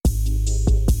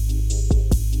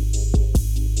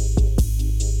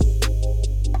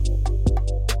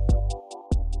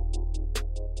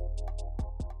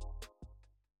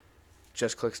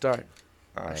just click start.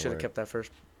 All I right, should have word. kept that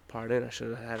first part in. I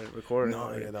should have had it recorded. No,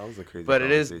 already. yeah, that was a crazy But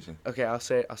it is conversation. okay. I'll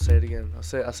say it again. I'll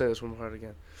say this one more part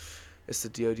again. It's the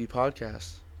DoD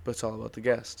podcast, but it's all about the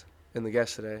guest. And the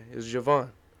guest today is Javon.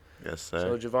 Yes, sir.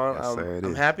 So Javon, Yes, sir, it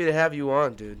I'm is. happy to have you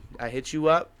on, dude. I hit you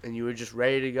up and you were just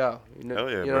ready to go. Hell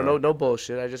yeah, you know, bro. no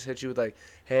bullshit. I just hit you with like,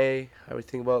 hey, I would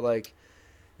think about like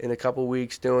in a couple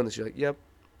weeks doing this. You're like, yep.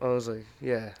 I was like,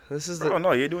 yeah, this is Bro,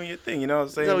 no, you're doing your thing. You know what I'm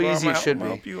saying? how Bro, easy it should I'm be.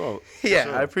 help you out. For Yeah,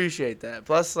 sure. I appreciate that.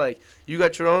 Plus, like, you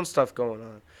got your own stuff going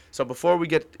on. So before we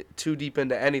get too deep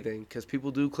into anything, because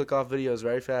people do click off videos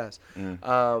very fast,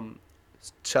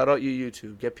 shout out your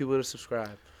YouTube. Get people to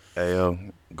subscribe. Hey, yo,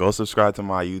 go subscribe to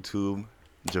my YouTube,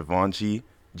 Givenchy,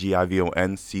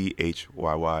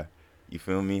 Givoncyy. You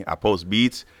feel me? I post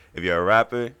beats. If you're a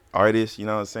rapper, artist, you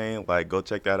know what I'm saying? Like, go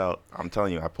check that out. I'm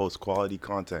telling you, I post quality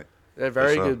content. They're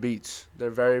very What's up? good beats. They're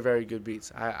very, very good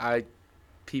beats. I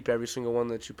peep every single one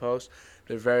that you post.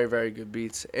 They're very, very good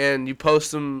beats. And you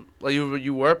post them, like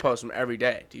you were posting them every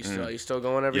day. Do you still, are you still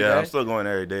going every day? Yeah, I'm still going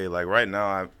every day. Like, right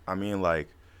now, I mean, like,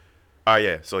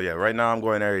 yeah. So, yeah, right now I'm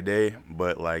going every day.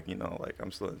 But, like, you know, like,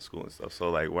 I'm still in school and stuff. So,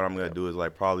 like, what I'm going to do is,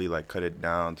 like, probably, like, cut it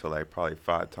down to, like, probably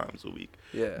 5 times a week.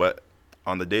 Yeah. But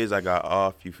on the days I got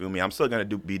off, you feel me? I'm still going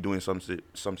to be doing some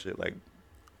shit, like,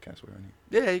 can't swear on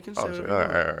you. Yeah, you can say Oh, whatever sure. you All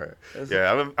want. right.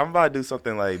 Yeah, I'm about to do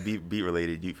something like beat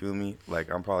related. You feel me? Like,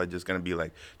 I'm probably just gonna be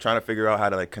like trying to figure out how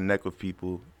to like connect with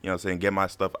people. You know what I'm saying? Get my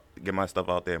stuff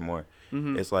out there more.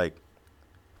 Mhm. It's like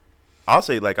I'll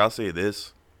say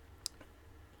this.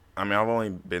 I mean, I've only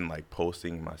been like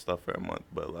posting my stuff for a month,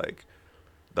 but like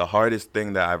the hardest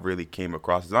thing that I've really came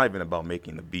across is not even about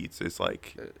making the beats. It's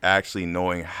like actually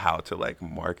knowing how to like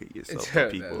market yourself to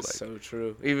people. That's Like, so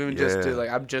true. Even just Yeah. like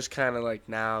I'm just kind of like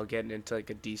now getting into like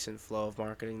a decent flow of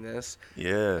marketing this.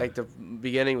 yeah, Like the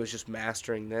beginning was just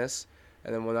mastering this,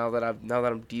 and then now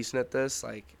that I'm decent at this,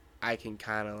 like I can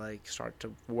kind of like start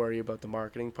to worry about the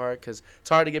marketing part because it's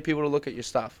hard to get people to look at your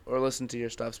stuff or listen to your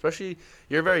stuff. Especially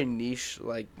you're a very niche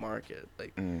like market.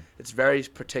 Like it's very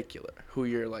particular who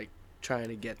you're like trying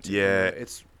to get to. Yeah,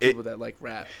 It's people that like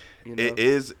rap. You know? It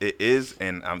is,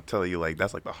 and I'm telling you, like,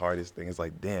 that's, like, the hardest thing. It's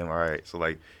like, damn, all right. So,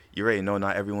 like, you already know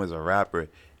not everyone's a rapper.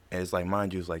 And it's like,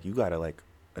 mind you, it's like, you got to, like,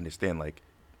 understand, like,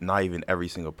 not even every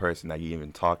single person that you're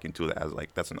even talking to that has,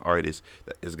 like, that's an artist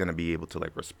that is going to be able to,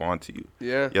 like, respond to you. Yeah.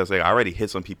 You know what I'm saying? I already hit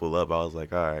some people up. I was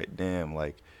like, all right, damn,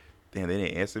 they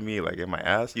didn't answer me. Like, in my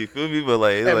ass, you feel me? But,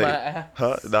 like, it's Am like, I ass?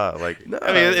 huh? Nah, like, No,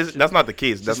 I mean, it's that's not the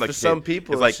case. That's Just not for the case. some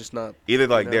people, it's like, just not. either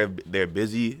like you know? they're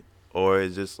busy or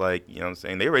it's just like, you know what I'm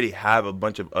saying, they already have a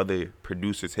bunch of other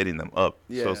producers hitting them up.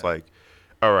 Yeah. So it's like,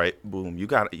 all right, boom, you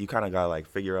kind of got to like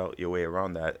figure out your way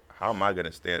around that. How am I going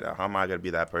to stand out? How am I going to be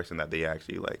that person that they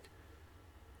actually like,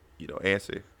 you know,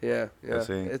 answer? Yeah, know what I'm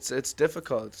saying? it's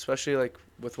difficult, especially like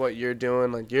with what you're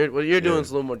doing. Like what you're doing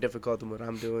is a little more difficult than what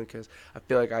I'm doing because I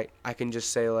feel like I can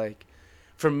just say like,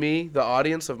 for me, the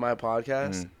audience of my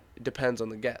podcast depends on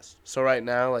the guest. So right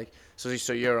now, like, so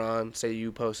you're on, say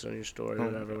you posted on your story,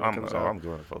 whatever. When it comes out. I'm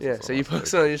going to post Yeah, this so on you my post it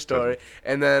story. on your story,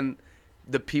 and then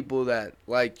the people that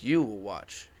like you will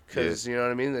watch because you know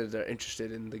what I mean. They're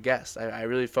interested in the guest. I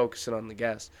really focus it on the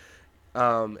guest.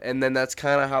 And then that's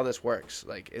kind of how this works.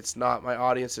 Like, it's not my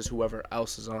audience is whoever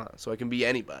else is on. So it can be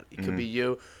anybody. It could be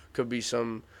you, could be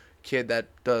some kid that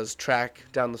does track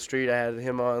down the street. I had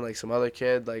him on, like some other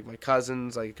kid, like my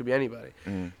cousins. Like, it could be anybody.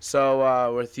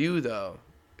 So with you though,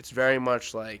 it's very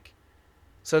much like,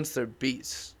 since they're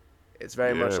beats, it's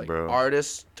very much like bro.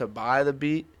 artists to buy the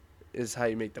beat is how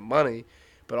you make the money,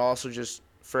 but also just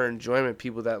for enjoyment,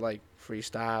 people that like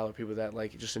freestyle or people that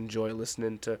like just enjoy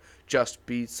listening to just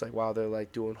beats, like while they're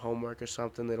like doing homework or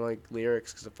something. They don't like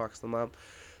lyrics because it fucks them up.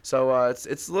 So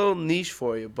it's a little niche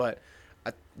for you, but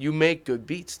you make good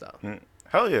beats though.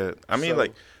 Hell yeah. I mean, So-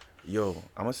 like, yo,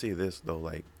 I'm gonna say this though,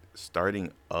 like,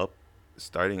 starting up,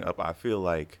 I feel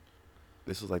like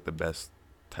this is like the best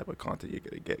type of content you're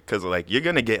gonna get, because like you're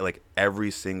gonna get like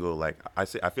every single, like, I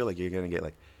feel like you're gonna get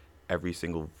like every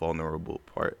single vulnerable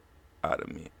part out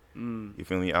of me. You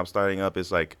feel me? I'm starting up.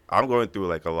 It's like I'm going through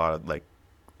like a lot of like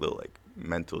little like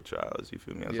mental trials. You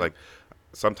feel me? It's like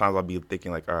sometimes I'll be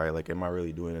thinking like, all right, like, am I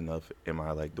really doing enough? Am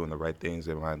I like doing the right things?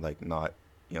 Am I like not?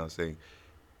 You know what I'm saying?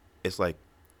 It's like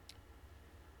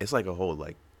a whole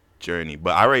like journey.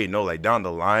 But I already know like down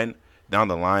the line,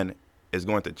 it's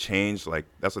going to change. Like,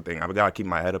 that's the thing. I gotta keep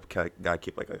my head up. Gotta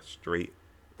keep like a straight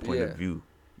point of view.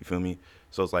 You feel me?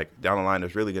 So it's like down the line,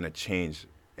 it's really gonna change.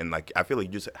 And, like, I feel like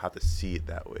you just have to see it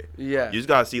that way. Yeah. You just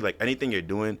got to see, like, anything you're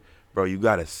doing, bro, you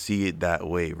got to see it that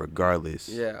way regardless.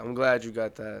 Yeah, I'm glad you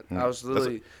got that. I was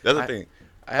literally... That's the thing.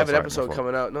 I have an sorry, my episode fault.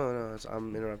 coming out. No,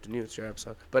 I'm interrupting you. It's your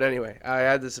episode. But anyway, I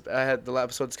had the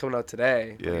episode's coming out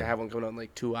today. Yeah. Like, I have one coming out in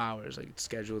like 2 hours. Like, it's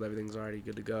scheduled. Everything's already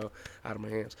good to go out of my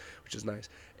hands, which is nice.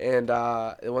 And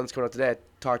the one that's coming out today, I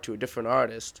talked to a different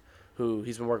artist who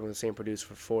he's been working with the same producer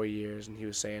for 4 years, and he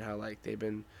was saying how like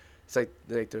it's like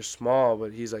they're small,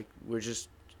 but he's like, we're just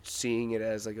seeing it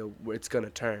as like it's gonna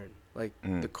turn. Like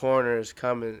the corner is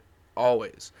coming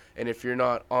always, and if you're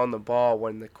not on the ball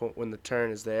when the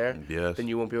turn is there, Yes. then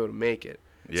you won't be able to make it.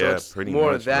 Yeah, So it's pretty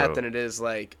more much, of that bro. than it is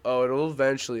like, oh, it'll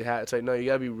eventually happen. It's like, no, you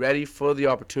gotta be ready for the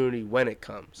opportunity when it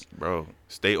comes. Bro,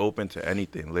 stay open to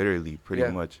anything, literally, pretty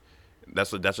Yeah. much.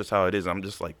 That's just how it is. I'm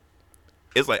just like,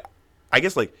 it's like, I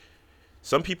guess like,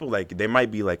 some people like they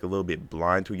might be like a little bit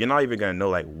blind to. You're not even gonna know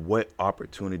like what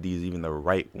opportunity is even the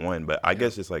right one. But I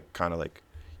guess it's like kind of like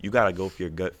you gotta go for your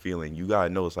gut feeling. You gotta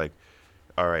know it's like,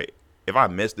 all right, if I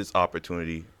miss this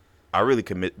opportunity, I really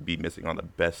could be missing on the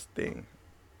best thing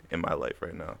in my life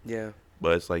right now. Yeah.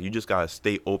 But it's like you just gotta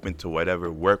stay open to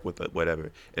whatever, work with it, whatever.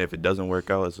 And if it doesn't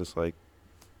work out, it's just like,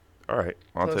 all right,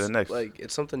 on to Plus, the next. Like,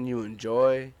 it's something you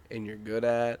enjoy and you're good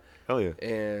at. Hell yeah.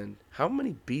 And how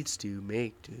many beats do you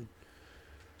make, dude?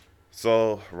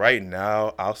 So right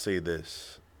now, I'll say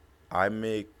this: I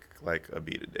make like a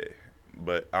beat a day,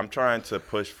 but I'm trying to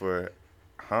push for,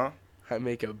 huh? I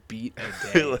make a beat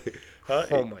a day. Like, huh?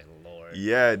 Oh my lord.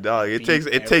 Yeah, dog. It Beat takes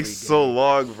every so day.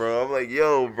 long, bro. I'm like,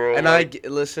 yo, bro. And like,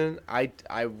 listen,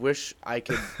 I wish I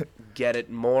could get it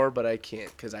more, but I can't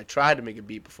because I tried to make a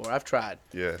beat before. I've tried,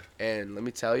 yeah. and let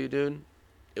me tell you, dude,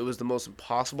 it was the most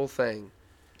impossible thing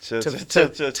Chill, to chill,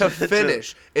 chill, chill,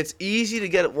 finish. It's easy to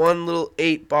get one little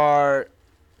 8-bar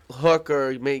hook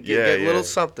or get Yeah, a little yeah.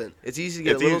 something. It's easy to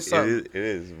get It's a little easy- something. It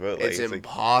is, bro. Like, It's like,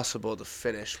 impossible to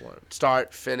finish one.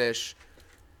 Start, finish,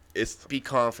 it's be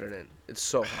confident in. It's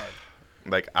so hard.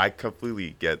 like I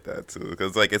completely get that too,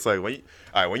 because like it's like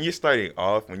when you're starting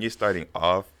off,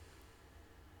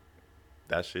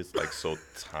 that shit's like so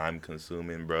time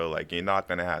consuming, bro. Like you're not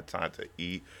gonna have time to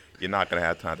eat, you're not gonna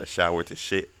have time to shower, to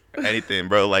shit, anything,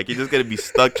 bro. Like you're just gonna be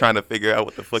stuck trying to figure out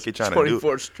what the fuck you're trying to do.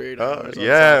 24 straight hours. on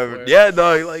Yeah, software. yeah,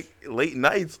 no, like late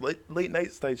nights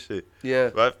type shit. Yeah.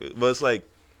 But it's like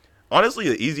honestly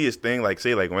the easiest thing, like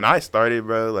say like when I started,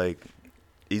 bro, like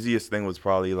easiest thing was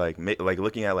probably like like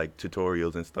looking at like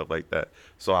tutorials and stuff like that.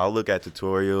 So I'll look at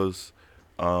tutorials,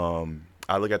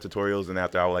 and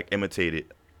after I'll like imitate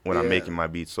it when I'm Yeah. making my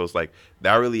beats. So it's like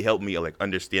that really helped me like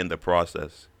understand the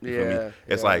process. You feel me? Yeah,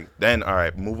 It's yeah. like then all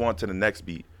right, move on to the next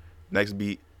beat. Next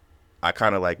beat, I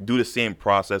kind of like do the same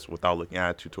process without looking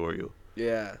at a tutorial.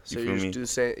 Yeah. So You you feel just me? do the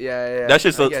same. Yeah. That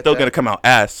shit's I still get gonna that. come out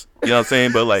ass. You know what I'm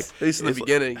saying? But like At least in the it's like-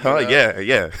 beginning, you Huh? know?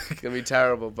 Yeah. It's gonna be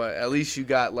terrible, but at least you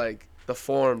got like the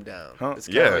form down. Huh? It's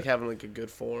kind of Yeah. like having like a good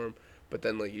form, but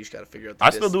then like you just gotta figure out. The I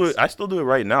still do it. distance. I still do it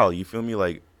right now. You feel me?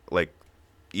 Like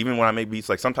even when I make beats,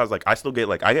 like sometimes like I still get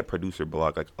like I get producer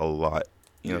block like a lot.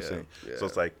 You know what I'm saying? Yeah. So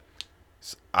it's like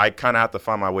I kind of have to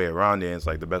find my way around it. And it's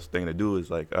like the best thing to do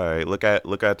is like, all right, look at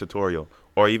a tutorial,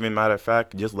 or even matter of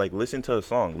fact, just like listen to a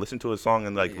song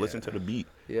and like listen to the beat,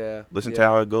 Yeah. listen yeah. to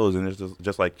how it goes, and it's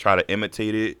just like try to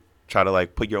imitate it, try to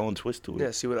like put your own twist to it.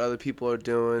 Yeah, see what other people are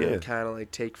doing Yeah. and kind of like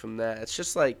take from that. It's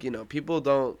just like, some people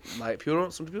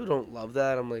don't love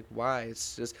that. I'm like, why?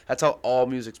 It's just that's how all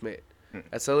music's made.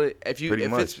 That's how if Pretty it's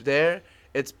much. there,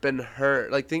 it's been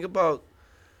heard. Like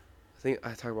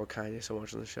I talk about Kanye so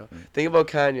much on the show. Think about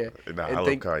Kanye. Nah, and I love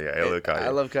Kanye. I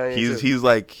love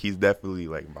Kanye. He's definitely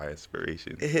like my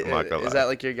inspiration. I'm not gonna Is lie. that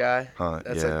like your guy? Huh?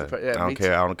 That's Yeah. like the, I don't me care.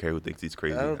 too. I don't care who thinks he's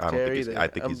crazy. I don't care think either. I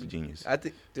think he's a genius. I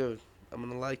think, dude, I'm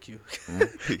gonna like you.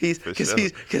 Mhm. he's For because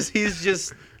sure. he's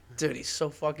just, dude, he's so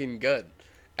fucking good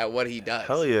at what he does.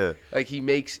 Hell yeah. Like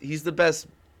he's the best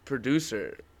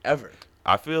producer ever.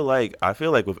 I feel like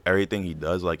with everything he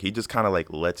does, like he just kind of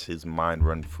like lets his mind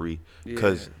run free.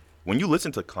 Because Yeah. when you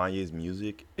listen to Kanye's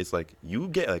music, it's like you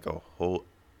get like a whole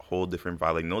different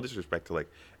vibe. Like no disrespect to like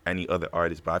any other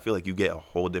artist, but I feel like you get a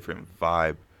whole different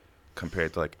vibe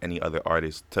compared to like any other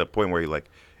artist. To the point where like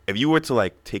if you were to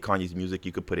like take Kanye's music,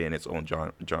 you could put it in its own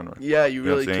genre. Yeah, you You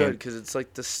know what really I'm saying? could because it's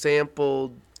like the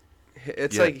sampled.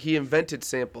 It's Yeah. like he invented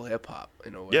sample hip hop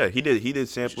in a way. Yeah, he did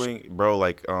sampling, bro.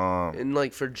 Like And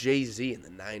like for Jay-Z in the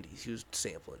 '90s, he was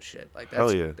sampling shit. Like that's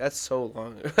Hell yeah. that's so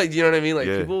long. Like you know what I mean? Like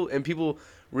Yeah. people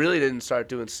really didn't start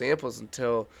doing samples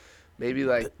until maybe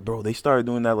like bro, they started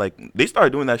doing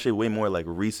that shit way more like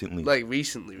recently.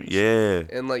 recently. Yeah.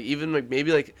 And like even like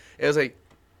maybe like it was like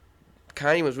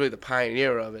Kanye was really the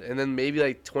pioneer of it, and then maybe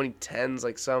like 2010s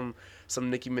like some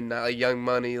Nicki Minaj, like Young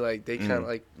Money, like they kind of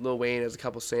like Lil Wayne has a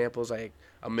couple samples like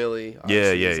a Milli.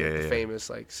 obviously, yeah, is, like, yeah, the yeah. famous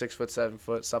like 6 foot 7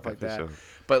 foot stuff like For that. sure.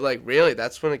 But like really,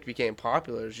 that's when it became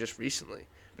popular. It was just recently.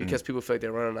 because people feel like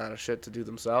they're running out of shit to do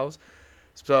themselves.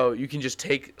 So you can just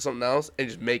take something else and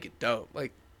just make it dope.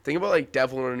 Like, think about like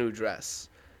Devil in a New Dress.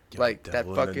 Yo, Like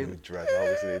Devil that in a New fucking. Dress. I was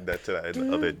listening to that to that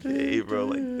the other day, bro.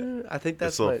 Like that. I think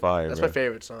that's so my fire, that's bro. my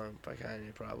favorite song by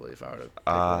Kanye, probably, if I were to pick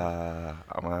one.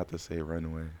 I'm gonna have to say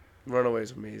Runaway.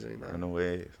 Runaway's amazing, though.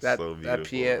 Runaway, That so beautiful, that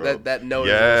piano bro. that note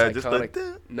Yeah, is the just most like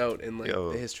iconic note in like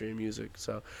Yo. the history of music.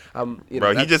 So you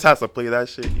bro, know, he just has to play that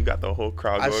shit. You got the whole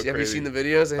crowd going crazy. have you seen the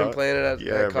videos of him Huh? playing it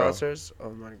Yeah, at bro. concerts? Oh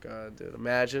my god, dude!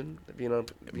 Imagine being able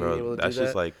Bro, to that's do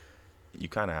just that. like you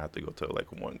kind of have to go to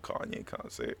like one Kanye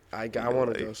concert. I Yeah,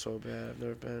 want to like- go so bad. I've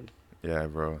never been. Yeah,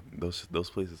 bro, those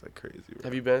places are crazy, bro.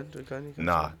 Have you been to a Kanye concert?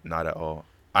 Nah, not at all.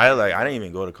 I didn't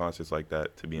even go to concerts like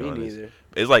that, to be Me honest. neither.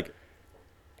 It's like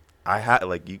I had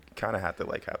like you kind of have to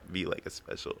like be like a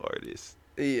special artist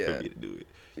for Yeah, me to do it.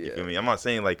 You yeah. feel me? I'm not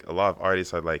saying like a lot of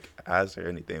artists are like ass or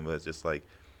anything, but it's just like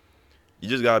you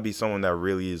just gotta be someone that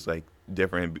really is like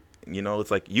different. You know, it's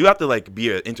like you have to like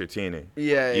be an entertainer.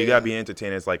 Yeah, You gotta be an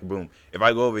entertainer. It's like boom. If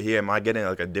I go over here, am I getting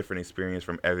like a different experience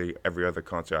from every other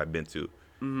concert I've been to?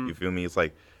 Mhm. You feel me? It's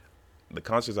like the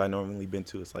concerts I normally been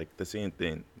to. It's like the same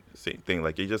thing.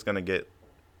 Like you're just gonna get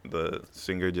the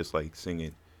singer just like singing. You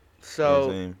know what I'm So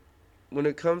saying? when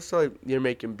it comes to like you're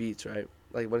making beats, right?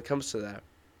 Like when it comes to that,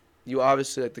 you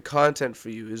obviously like the content for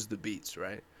you is the beats,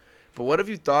 right? But what have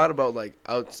you thought about like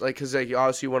because like you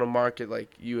obviously want to market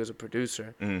like you as a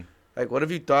producer. Mhm. Like what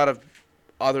have you thought of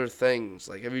other things?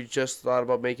 Like have you just thought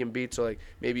about making beats or like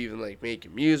maybe even like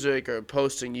making music or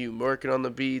posting you working on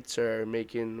the beats or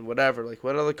making whatever? Like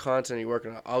what other content are you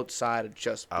working on outside of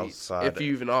just beats? Outside- If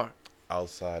you even are.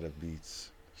 Outside of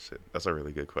beats, shit, that's a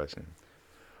really good question.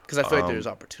 Because I feel like Um, there's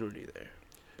opportunity there.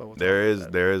 But we'll talk There about is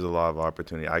that. there is a lot of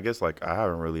opportunity. I guess like I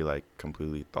haven't really like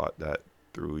completely thought that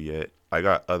through yet. I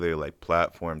got other like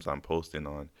platforms I'm posting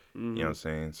on. You know what I'm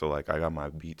saying? So like I got my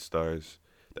BeatStars.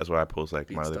 That's where I post like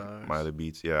my BeatStars. other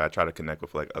beats. Yeah, I try to connect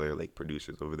with like other like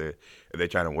producers over there. If they're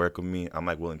trying to work with me, I'm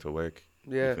like willing to work.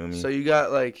 Yeah. feel me? So you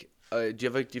got like, do you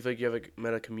feel like you have like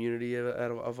met a community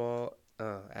of all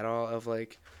at all of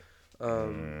like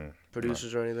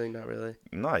producers or anything? Not really.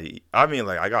 No, I mean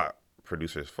like I got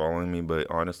producers following me, but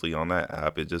honestly on that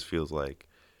app it just feels like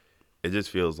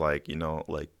you know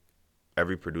like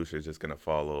every producer is just gonna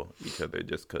follow each other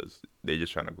just because they're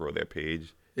just trying to grow their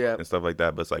page Yeah. and stuff like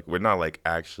that. But it's like we're not like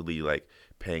actually like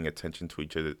paying attention to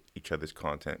each other's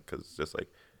content because it's just like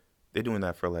they're doing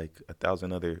that for like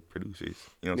 1,000 other producers.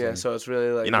 You know what I'm Yeah. saying? So it's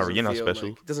really like You're not special.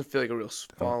 Like, it doesn't feel like a real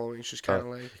following. It's just kind of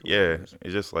like Yeah,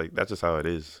 it's just like that's just how it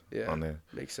is Yeah. on there.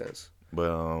 Makes sense.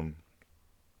 But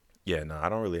yeah, no, I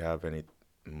don't really have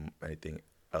anything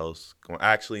else going.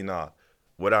 Actually, nah.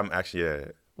 What I'm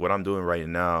doing right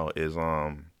now is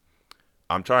I'm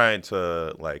trying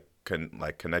to like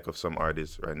connect with some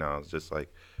artists right now. It's just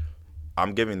like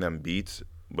I'm giving them beats,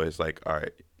 but it's like, all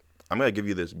right, I'm gonna give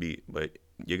you this beat, but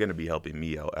you're gonna be helping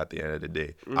me out at the end of the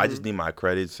day. I just need my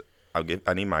credits. I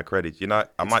need my credits. You're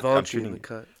not. I'm It's not. I'm Vonchi in the treating.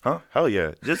 cut. Huh? Hell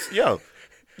yeah. Just yo,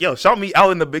 shout me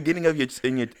out in the beginning of your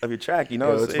track. You know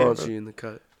Yo, what I'm it's saying? Vonchi in the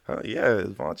cut. Huh? Yeah, it's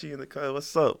Vonchi in the cut.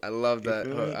 What's up? I love You that.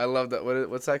 feel me? I love that.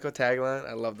 What's that called? Tagline?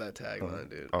 I love that tagline,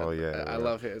 dude. Oh, yeah, I yeah.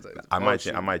 love it. It's like, I might, Vonchi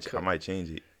in the I cut. might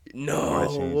change it. No.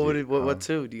 change What would it. it? What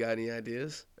to? Do you got any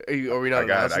ideas? Are we not I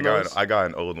got announcing those?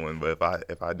 an old one, but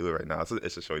if I do it right now,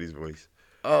 it's a Shorty's voice.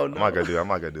 Oh no. I'm not gonna do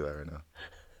that right now.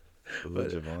 Ooh, But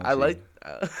Javonte. I like.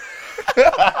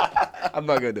 I'm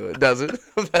not gonna do it. Does it?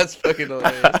 That's fucking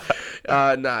hilarious.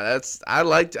 I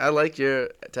like your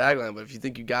tagline, but if you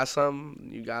think you got something,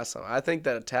 you got something. I think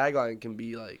that a tagline can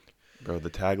be like. Bro,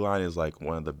 the tagline is like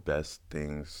one of the best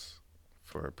things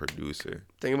for a producer.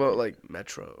 Think about like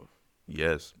Metro.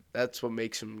 Yes, That's what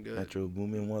makes him good. Metro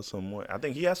Boomin wants some more. I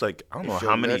think he has like I don't know If how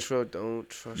your many. Metro don't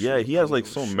trust Yeah, you, he has I'm like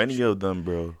gonna so shoot many you. of them,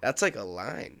 bro. That's like a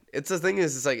line. It's the thing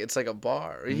is, it's like a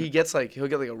bar. He'll get like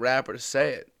a rapper to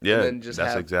say it. Yeah, and then just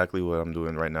that's have, exactly what I'm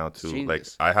doing right now too. Like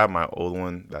genius. I have my old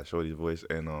one, that Shorty's voice,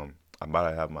 and I'm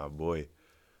about to have my boy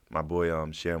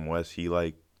Sham West. He's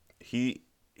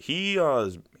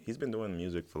been doing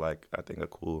music for like I think a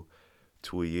cool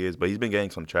 2 years, but he's been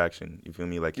getting some traction. You feel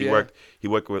me? Like he Yeah.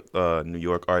 worked with New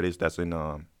York artist that's in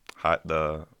I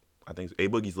think it's A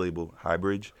Boogie's label, High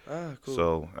Bridge. Ah, cool.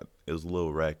 So it was a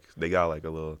little wreck. They got like a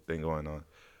little thing going on.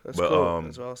 That's but, cool.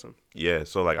 That's awesome. Yeah,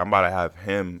 so like I'm about to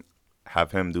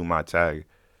have him do my tag.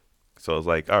 So it's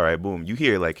like, all right, boom. You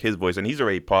hear like his voice, and he's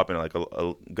already popping. Like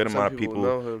a good Some amount of people people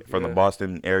know him, from yeah. the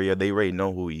Boston area, they already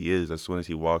know who he is as soon as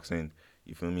he walks in.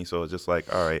 You feel me? So it's just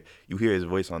like, all right, you hear his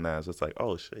voice on that. It's just like,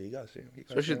 oh shit, you got shit.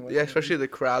 Especially the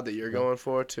crowd that you're going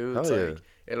for too. It's Hell like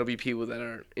yeah. it'll be people that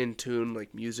are in tune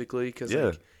like musically because Yeah.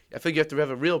 like, I think you have to have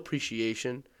a real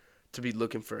appreciation to be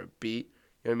looking for a beat.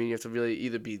 You know what I mean? You have to really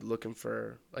either be looking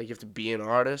for, like, you have to be an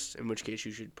artist, in which case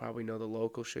you should probably know the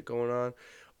local shit going on,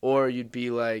 or you'd be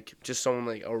like just someone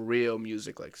like a real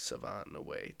music like savant in a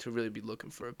way to really be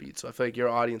looking for a beat. So I feel like your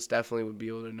audience definitely would be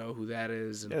able to know who that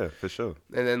is. Yeah, for sure.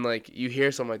 And then like you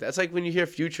hear something like that. It's like when you hear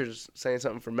Futures saying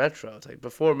something for Metro. It's like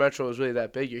before Metro was really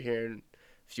that big, you're hearing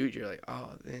Future. You're like, oh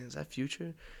man, is that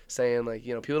Future? Saying like,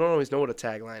 you know, people don't always know what a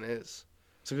tagline is.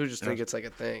 Some people just think it's like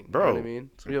a thing. Bro, you know what I mean?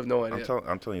 Some people have no idea.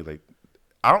 I'm telling you, like,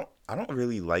 I don't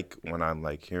really like when I'm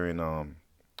like hearing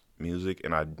music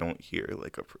and I don't hear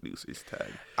like a producer's tag.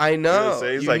 I know. You know what I'm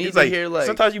saying? You need to hear like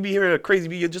sometimes you be hearing a crazy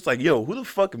beat. You're just like, yo, who the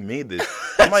fuck made this?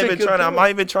 I'm not even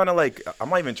trying to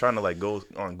like go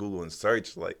on Google and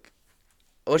search like.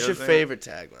 What's your favorite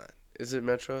tagline? Is it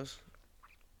Metro's?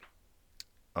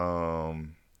 Nah,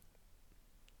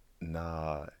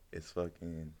 it's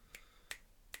fucking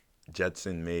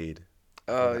Jetson Made.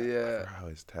 Oh I yeah. forgot how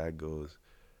his tag goes.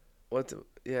 What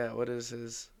is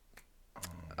his?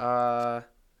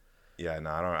 Yeah,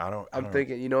 no, I don't. I'm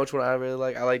thinking. You know which one I really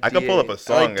like? I like. I can pull up a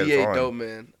song. I like DA Dope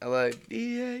Man. I like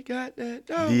DA got that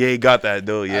dope. DA got that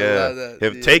though. Yeah. I love that.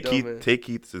 If Take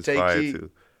Keith's is fire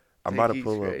too. I'm about to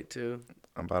pull up. Too.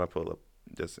 I'm about to pull up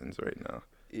Jetson's right now.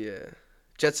 Yeah,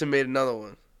 Jetson made another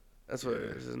one. That's what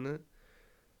it is, isn't it?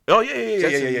 Oh yeah.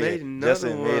 Jetson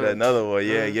made another one.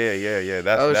 Yeah.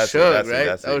 That was Suge,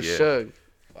 right? That was yeah. Suge.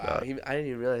 Wow, I didn't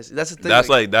even realize. That's the thing.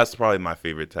 That's probably my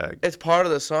favorite tag. It's part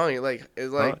of the song. It's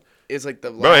like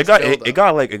the bro. It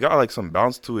got like some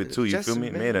bounce to it too. You feel me?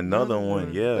 It made another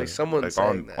one. Yeah, like someone like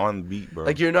saying that. on beat, bro.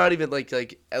 Like you're not even like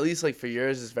at least like for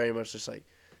yours it's very much just like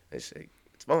they say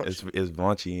it's Vonch. It's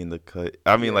Vaunchy in the cut.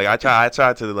 I mean, like I try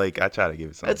to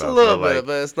give it some. It's a little bit,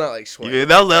 but it's not like swear. Yeah,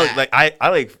 that was like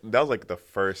that was like the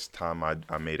first time I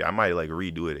made it. I might like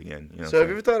redo it again. You know so have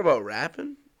you ever thought about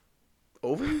rapping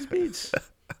over these beats?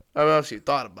 I mean, obviously you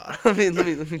thought about it. I mean, let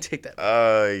me take that.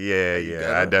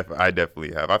 Yeah. I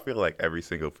definitely have. I feel like every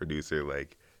single producer,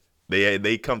 like,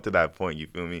 they come to that point. You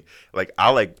feel me? Like,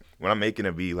 when I'm making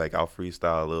a beat, like, I'll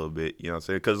freestyle a little bit. You know what I'm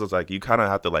saying? Because it's like you kind of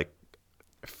have to like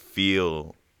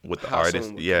feel with the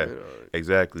artist. Yeah,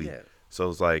 exactly. Yeah. So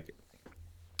it's like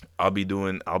I'll be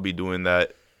doing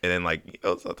that. And then, like,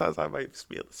 sometimes I might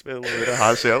spill a little bit of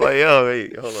hot shit. I'm like, yo,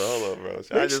 wait, hold on, bro.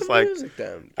 So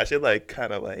I should like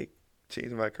kind of like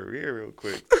change my career real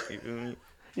quick. You feel me?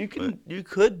 You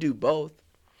could do both.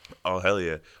 Oh hell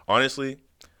yeah! Honestly,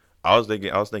 I was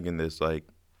thinking this like,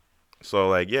 so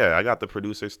like yeah, I got the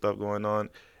producer stuff going on,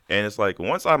 and it's like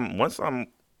once I'm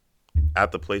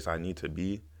at the place I need to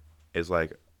be, it's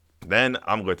like then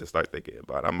I'm going to start thinking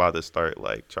about it. I'm about to start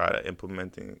like try to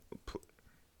implementing.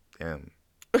 Damn,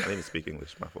 I didn't even speak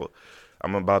English. My fault.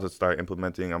 I'm about to start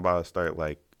implementing. I'm about to start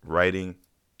like writing.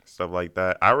 Stuff like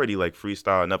that. I already like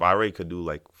freestyle enough. I already could do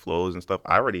like flows and stuff.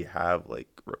 I already have like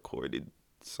recorded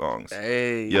songs.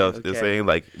 Hey, you know what I'm saying?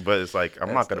 Like, but it's like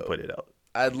I'm not gonna put it out.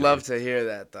 I'd love to hear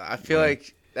that though. I feel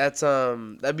like that's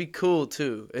that'd be cool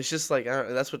too. It's just like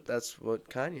that's what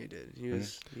Kanye did. He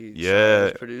was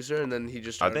a producer and then he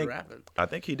just started rapping. I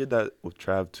think he did that with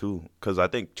Trav too, because I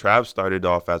think Trav started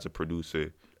off as a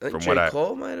producer. I think J.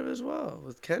 Cole might have as well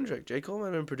with Kendrick. J. Cole might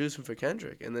have been producing for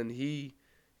Kendrick, and then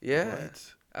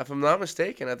What? If I'm not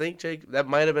mistaken, I think that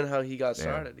might have been how he got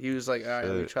started. He was like, all right,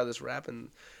 let me try this rapping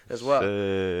as well.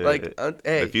 Like,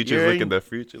 hey, the future.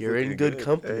 You're in good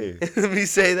company. Hey. Let me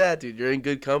say that, dude. You're in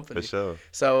good company. For sure.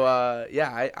 So, I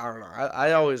don't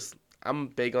know. I'm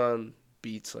big on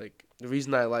beats. Like, the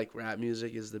reason I like rap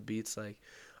music is the beats. Like,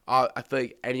 I feel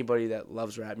like anybody that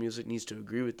loves rap music needs to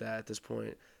agree with that at this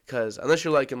point. Because unless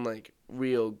you're liking, like,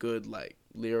 real good, like,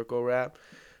 lyrical rap.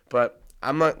 But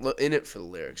I'm not in it for the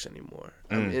lyrics anymore.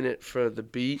 I'm in it for the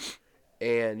beat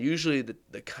and usually the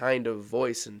kind of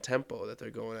voice and tempo that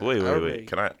they're going at. Wait.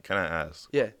 Can I ask?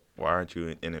 Yeah. Why aren't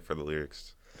you in it for the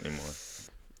lyrics anymore?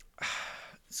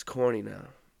 It's corny now.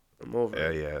 I'm over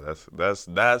it. Yeah, that's fair.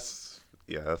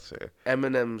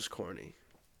 Eminem's corny.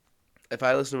 If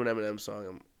I listen to an Eminem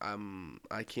song,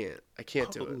 I can't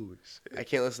do it. Shit. I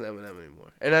can't listen to Eminem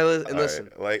anymore. And listen.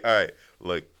 Right. All right.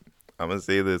 Look, I'm gonna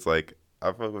say this like.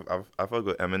 I fuck with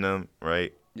Eminem,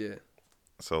 right? Yeah.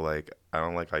 So like, I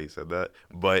don't like how you said that,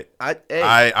 but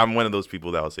I'm one of those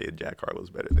people that will say Jack Harlow's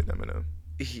better than Eminem.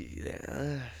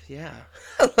 Yeah.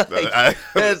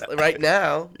 Right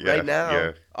now,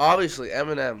 obviously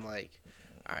Eminem. Like,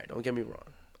 all right, don't get me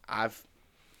wrong. I'm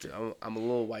a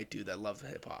little white dude that loved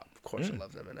hip hop. Of course, I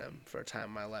loved Eminem for a time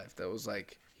in my life. That was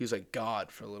like. He was like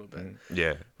God for a little bit.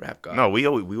 Yeah. Rap God. No, we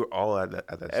were all at that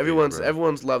stage,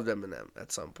 everyone's loved Eminem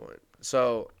at some point.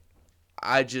 So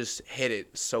I just hit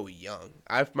it so young.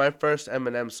 My first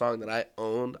Eminem song that I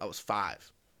owned, I was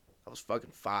 5. I was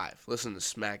fucking 5. Listening to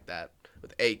Smack That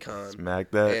with Akon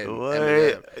Smack that. and What?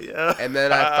 Eminem. Yeah. And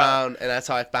then and that's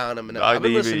how I found Eminem. I I've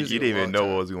been listening to you music didn't a even long know time.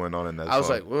 what was going on in that I was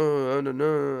song. like, whoa, no,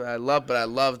 no. I loved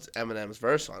Eminem's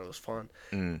verse on it. It was fun.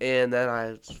 Mm. And then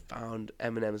I found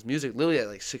Eminem's music literally at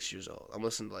like 6 years old. I'm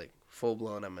listening to like full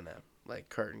blown Eminem, like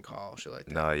Curtain Call, shit like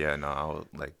that. No, I was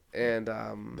like, And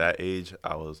that age,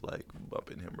 I was like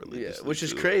bumping him religiously. yeah, which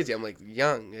is too. crazy. I'm like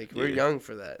young, like we're Yeah. young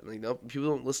for that. Like no, people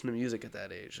don't listen to music at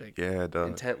that age, like Yeah, dog.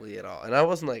 intently at all. And I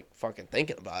wasn't like fucking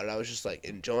thinking about it. I was just like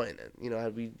enjoying it. You know,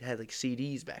 we had like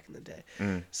CDs back in the day,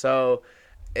 Mm. so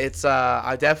it's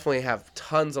I definitely have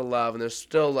tons of love. And there's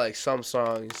still like some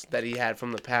songs that he had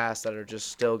from the past that are just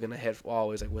still gonna hit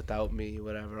always, like Without Me,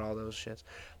 whatever, all those shits.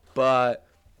 But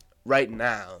right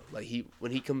now, like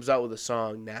when he comes out with a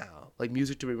song now, like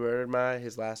Music to Be Murdered by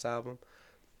his last album.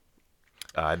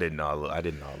 I didn't know. I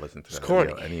didn't know. I listened to It's that.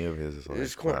 corny. Any of his like,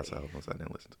 It's corny. last albums. I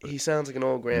didn't listen to it. He sounds like an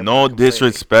old grandpa. No complaining.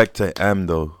 disrespect to M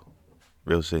though.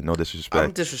 Real shit. No I'm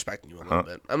disrespect. disrespecting you a little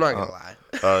bit. I'm not gonna lie.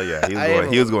 Oh yeah, he was I am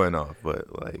going. He was going off,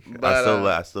 but like But,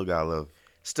 I still got love.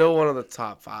 Still one of the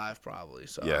top 5 probably.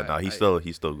 So Yeah, no, he's still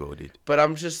goated. But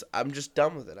I'm just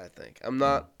done with it. I think I'm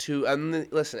not too.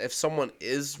 Listen, if someone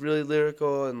is really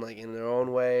lyrical and like in their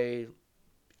own way,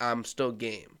 I'm still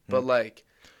game. But like,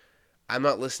 I'm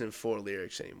not listening for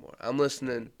lyrics anymore. I'm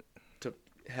listening to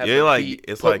have You're the like beat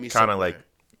it's put like me kind of like somewhere.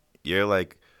 you're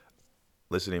like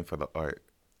listening for the art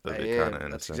of I it, am. kind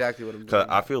of. That's exactly what I'm Cause doing.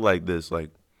 I feel like this, like,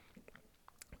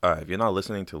 all right, if you're not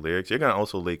listening to lyrics, you're gonna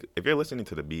also like if you're listening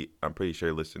to the beat, I'm pretty sure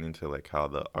you're listening to like how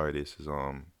the artist is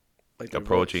Like their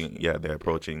approaching. voice, Yeah, they're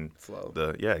approaching flow.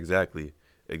 exactly.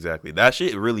 That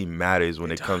shit really matters when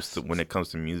It it comes does.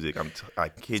 to music. I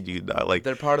kid you not. Like,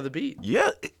 They're part of the beat. yeah.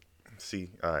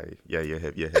 See, all right, yeah, you're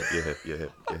hip.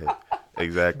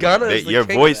 Exactly. Gunna is the your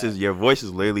king of voice that.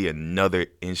 is literally another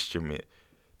instrument.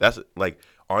 That's like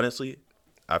honestly,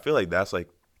 I feel like that's like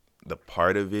the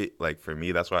part of it. Like for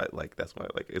me, that's why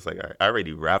it's like I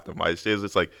already rapped on my shit.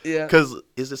 It's like Yeah. because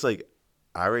it's just like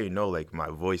I already know like my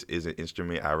voice is an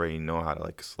instrument. I already know how to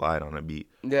like slide on a beat.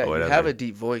 Yeah, or you whatever. have a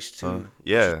deep voice too.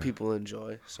 yeah. which people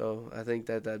enjoy. So I think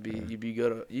that'd be you'd be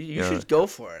good. You Yeah. should go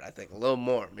for it. I think a little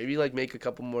more. Maybe like make a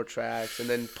couple more tracks and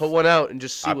then put one out and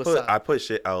just see what's up. I put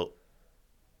shit out.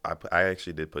 I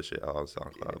actually did put shit out on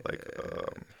SoundCloud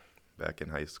back in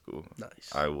high school.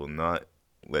 Nice. I will not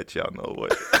let y'all know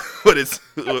what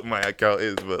what my account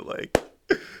is, but like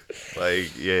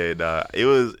yeah, nah. It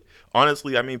was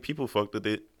honestly, I mean, people fucked with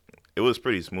it. It was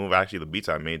pretty smooth. Actually, the beats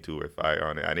I made too were fire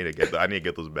on it. I need to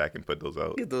get those back and put those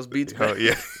out. Get those beats Hell back.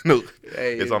 yeah, no,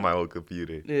 Hey, it's on my old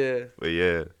computer. Yeah. But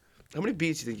yeah, How many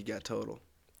beats do you think you got total?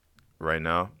 right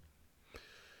now,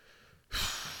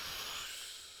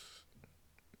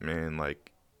 man,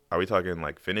 like, are we talking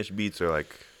like finished beats or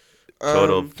like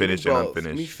total Give me finished and both.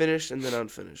 unfinished? Me finished and then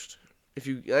unfinished. If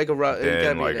you like a rough,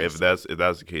 Then like if that's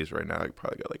the case right now, I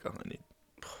probably got like 100.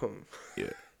 Yeah,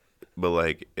 but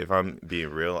like if I'm being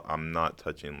real, I'm not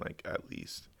touching like at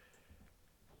least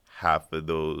half of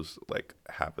those like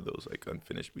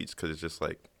unfinished beats because it's just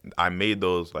like I made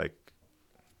those like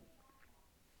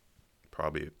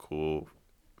probably a cool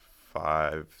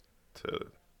 5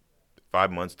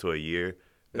 months to a year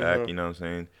back. Uh-huh. You know what I'm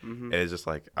saying? Mhm. And it's just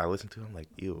like I listen to it, I'm like,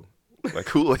 ew. Like,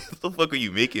 who? What the fuck are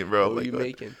you making, bro? What Like, are you what?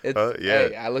 making? It's, Yeah.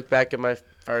 Hey, I look back at my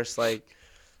first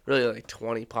really like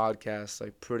 20 podcasts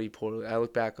like pretty poorly. I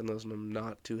look back on those and I'm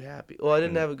not too happy. Well, I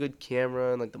didn't have a good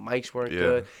camera and like the mics weren't Yeah.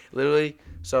 good. Literally.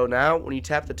 So now when you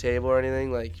tap the table or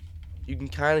anything, like you can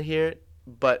kind of hear it,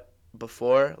 but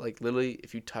before, like literally,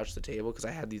 if you touch the table, because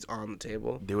I had these on the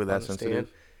table, They were on that the stand,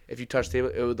 sensitive? if you touch the table,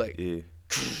 it would like Yeah.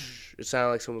 it sounded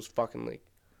like someone was fucking like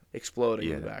exploding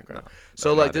in the Yeah, background. no, So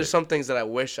that's like not there's it. some things that I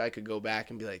wish I could go back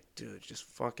and be like, dude, just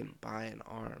fucking buy an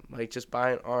arm. Like just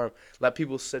buy an arm. Let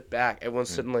people sit back. Everyone's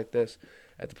sitting like this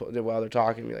while they're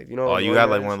talking to me. Like, you know Oh, what you an got arm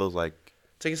like is? one of those like.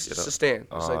 It's like it's just a stand,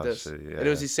 just like Oh, this. shit, And it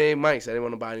was yeah. these same mics. I didn't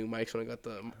want to buy new mics when I got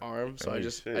the arm, so I Hey,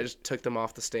 just shit. took them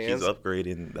off the He's stands.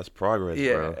 upgrading. That's progress,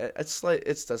 Yeah, bro. it's like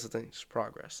that's the thing. It's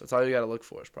progress. That's all you got to look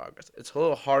for is progress. It's a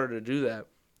little harder to do that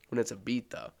when it's a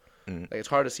beat though. Mm. Like it's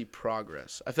hard to see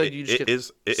progress. I feel like you just It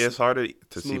get is harder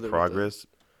to see smoother with it. progress,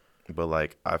 but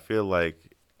like I feel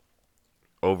like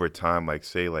over time, like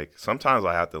say like sometimes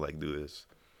I have to like do this.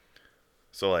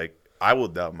 So like I will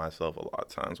doubt myself a lot of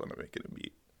times when I'm making a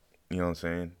beat. You know what I'm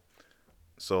saying?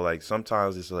 So like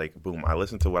sometimes it's like boom, I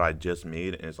listen to what I just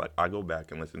made and it's like I go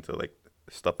back and listen to like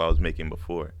stuff I was making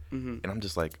before. Mhm. And I'm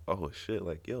just like, oh shit,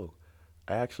 like yo,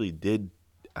 I actually did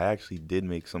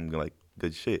make some like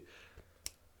good shit.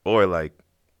 Or like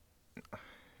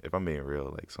if I'm being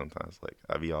real, like sometimes like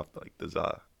I be off like the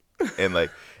za.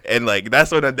 and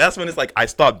that's when it's like I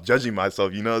stopped judging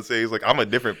myself. You know what I'm saying? It's like I'm a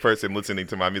different person listening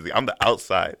to my music. I'm the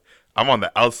outside. I'm on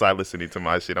the outside listening to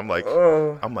my shit.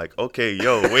 Oh. I'm like, okay,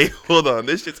 yo, wait, hold on,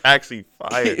 this shit's actually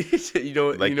fire.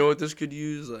 You Like, know what this could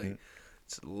use? Like,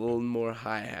 it's a little more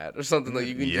hi hat or something. Like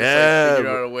you can just yeah, like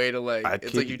figure out a way to like. I It's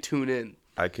like kid you you- tune in.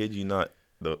 I kid you not.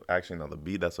 The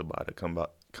beat that's about to come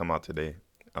out today.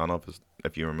 I don't know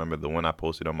if you remember the one I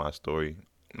posted on my story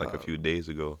like a few days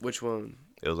ago. Which one?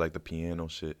 It was like the piano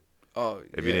shit. Oh,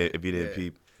 If yeah, you didn't yeah.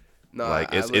 peep, No,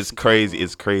 like I it's listened to crazy. them all.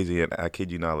 It's crazy, and I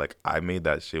kid you not. Like I made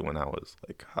that shit when I was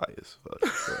like high as fuck.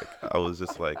 Like I was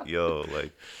just like, yo,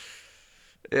 like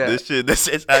Yeah. this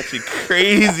is actually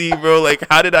crazy, bro. Like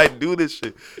how did I do this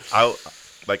shit? I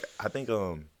think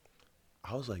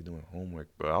I was like doing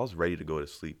homework, bro. I was ready to go to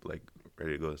sleep,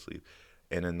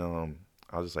 and then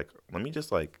I was just like, let me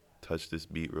just like touch this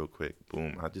beat real quick.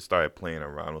 Boom. I just started playing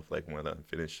around with like one of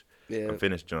the Yeah.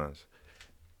 unfinished Johns,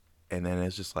 and then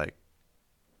it's just like,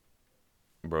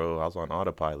 bro, I was on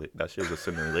autopilot. That shit was a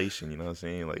simulation. You know what I'm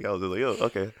saying? Like I was just like, yo,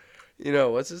 okay, You know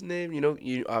what's his name?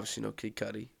 You obviously know Kid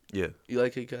Cudi. yeah, You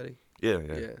like Kid Cudi? yeah.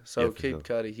 Yeah. So Yeah, for Kid sure.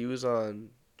 Cudi, he was on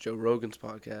Joe Rogan's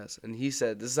podcast, and he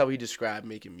said this is how he described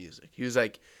making music. He was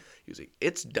like,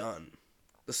 it's done.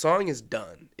 The song is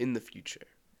done in the future.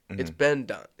 It's Mhm. been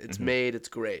done. It's made. It's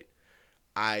great.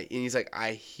 And he's like,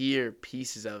 I hear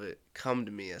pieces of it come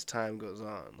to me as time goes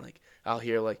on. Like I'll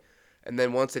hear like, and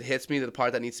then once it hits me to the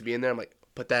part that needs to be in there, I'm like,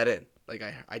 put that in. Like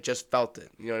I just felt it.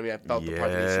 You know what I mean? I felt the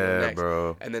part that needs to go Yeah, next.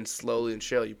 bro. And then slowly and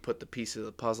surely you put the pieces of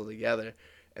the puzzle together,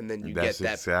 and then you That's get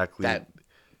that exactly that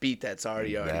beat that's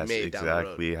already That's made down the road.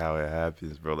 exactly how it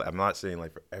happens, bro. Like, I'm not saying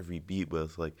like for every beat, but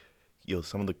it's like, yo,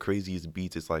 some of the craziest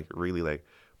beats, it's like really like,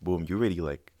 boom, you really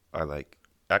like are like,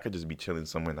 I could just be chilling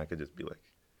somewhere and I could just be like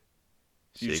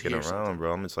You just shaking hear around, something.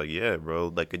 bro. I'm just like, yeah, bro.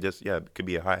 Like it could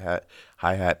be a hi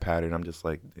hat pattern. I'm just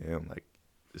like, damn, like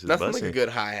this is Nothing busting. like a good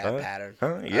hi hat Huh? pattern.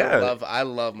 Huh? Yeah. I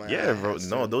love my Yeah, hi bro. hats.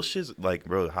 No, Too. those shits like,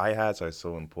 bro, hi hats are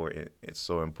so important. It's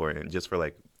so important just for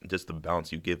like just the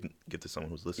bounce you give to someone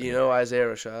who's listening. You know Isaiah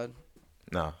Rashad?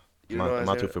 Nah, You don't know I'm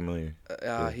not too Isaiah? familiar.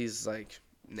 He's like,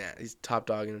 he's Top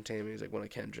Dog Entertainment. He's like one of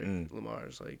Kendrick Mm.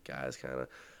 Lamar's like guys, kind of.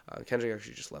 Kendrick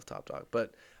actually just left Top Dog,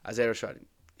 but Isaiah Rashad,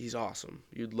 he's awesome.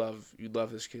 You'd love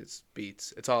this kid's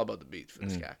beats. It's all about the beats for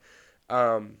this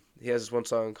guy. He has this one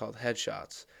song called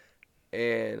Headshots,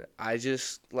 and I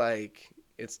just like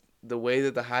it's the way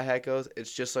that the hi hat goes.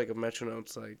 It's just like a metronome.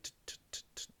 It's like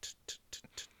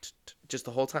just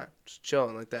the whole time, just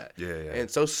chilling like that. Yeah, yeah. And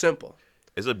it's so simple.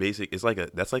 It's a basic. It's like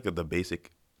the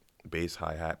basic bass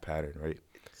hi hat pattern, right?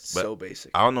 But So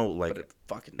basic. I don't know, like but it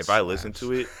fucking if I listen slaps.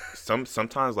 to it,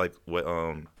 sometimes like what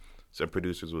some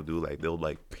producers will do, like they'll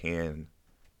like pan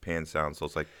sound, so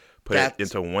it's like put That's it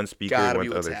into one speaker, gotta one be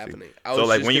to what's other. happening. So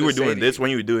like when you were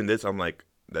doing this, I'm like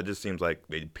that just seems like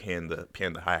they pan the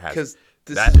hi hats. because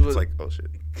this That's is what like oh shit.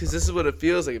 because this is what it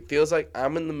feels like. It feels like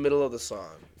I'm in the middle of the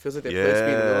song. It feels like they placed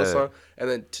me in the middle of the Yeah. song, and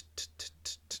then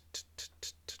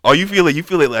Oh, you feel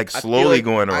it like I feel slowly like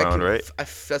going I around, can- right?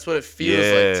 that's what it feels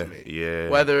like to me. Yeah.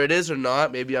 Whether it is or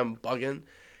not, maybe I'm bugging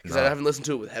because I Nah. haven't listened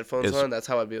to it with headphones It's- on. That's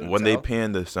how I'd be able to When tell. they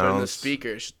pan the But in the sounds,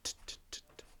 speakers,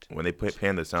 when they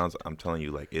pan the sounds, I'm telling you,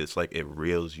 like it's like it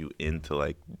reels you into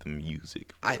like the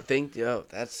music. I think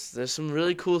there's some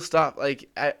really cool stuff. Like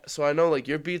so I know like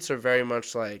your beats are very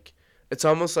much like it's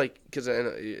almost like because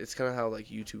it's kind of how like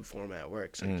YouTube format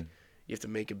works. Like you have to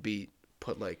make a beat,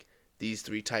 put like these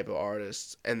 3 type of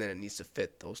artists, and then it needs to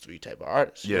fit those 3 type of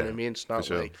artists. You know Yeah, what I mean? It's not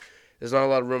sure. like there's not a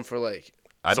lot of room for like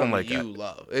I don't something like you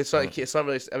love. It's like it's not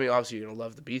really. I mean, obviously you're gonna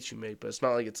love the beats you make, but it's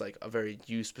not like it's like a very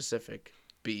you specific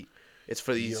beat. It's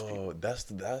for these people.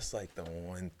 That's like the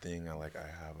one thing I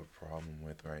have a problem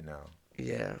with right now.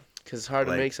 Yeah, because it's hard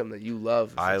to Like, make something that you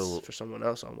love if I'll- it's for someone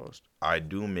else almost. I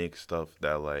do make stuff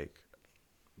that like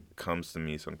comes to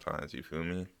me sometimes. You feel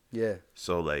me? Yeah.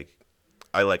 So like,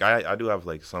 I do have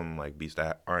like some like beats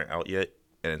that aren't out yet,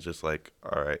 and it's just like,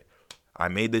 all right, I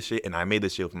made this shit, and I made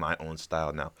this shit with my own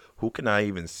style. Now, who can I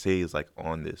even say is like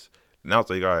on this? Now it's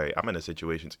like, all right, I'm in a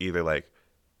situation. It's either like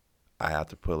I have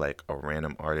to put like a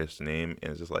random artist's name,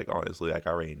 and it's just like honestly, like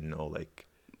I already know like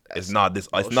it's not this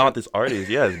artist.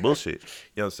 Yeah, it's bullshit. You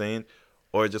know what I'm saying?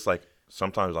 Or just like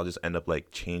sometimes I'll just end up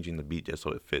like changing the beat just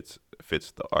so it fits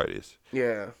the artist.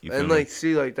 Yeah, You feel and me? like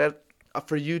see like that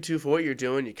for you too for what you're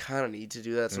doing, you kind of need to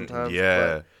do that sometimes.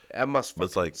 yeah. but that must But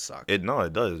it's fucking like suck.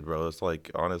 it does, bro. It's like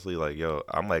honestly, like yo,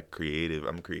 I'm like creative.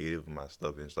 I'm creative with my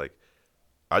stuff, and it's like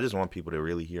I just want people to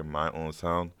really hear my own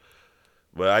sound.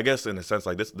 But I guess in a sense,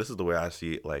 like this is the way I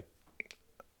see it. Like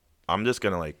I'm just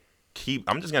gonna keep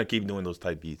doing those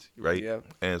type beats, right? Yeah.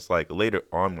 And it's like later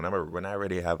on, when I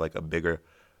already have like a bigger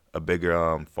a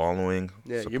bigger following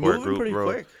Yeah, you're support moving group, pretty bro.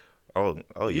 quick.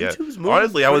 Oh yeah. YouTube's moving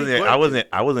Honestly, pretty quick.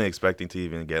 I wasn't expecting to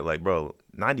even get like, bro,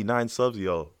 99 subs,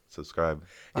 yo, subscribe.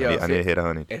 Yo, I need to hit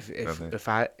 100. if You know what I'm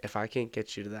saying? if I can't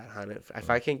get you to that 100, if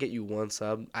I can't get you one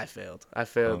sub, I failed. I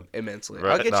failed immensely. I'll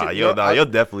Right? get Nah, you. No, you'll I'll get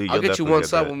you definitely one get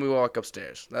sub that. when we walk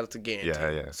upstairs. That's a guarantee. Yeah,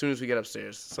 yeah. As soon as we get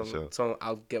upstairs, sure. so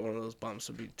I'll get one of those bumps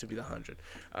to be the 100.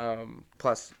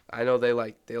 Plus, I know they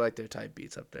like their type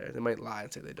beats up there. They might lie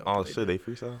and say they don't. Oh but shit, they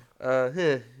freestyle?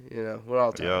 you know, we're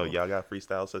all Yo, terrible. y'all got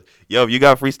freestyle sessions. Yo, if you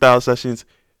got freestyle sessions,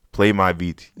 play my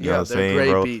beats. You know what I'm they're saying,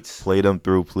 great bro? beats. Play them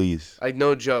through, please. Like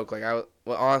no joke,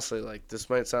 well honestly, like this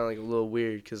might sound like a little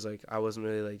weird because like I wasn't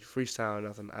really like freestyle or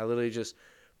nothing. I literally just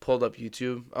pulled up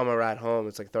YouTube on my ride home.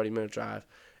 It's like 30-minute drive,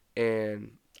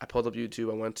 and I pulled up YouTube.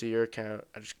 I went to your account.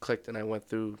 I just clicked and I went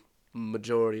through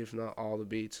majority, if not all, the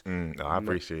beats. No, I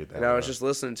appreciate that. And I was just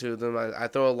listening to them. I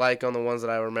throw a like on the ones that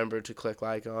I remember to click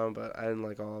like on, but I didn't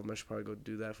like all of them. I should probably go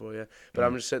do that for you. But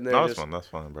I'm just sitting there. No, that's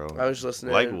fine, bro. I was just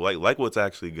listening. Like what's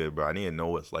actually good, bro. I need to know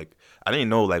what's like. I didn't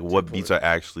know like what beats are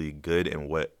actually good and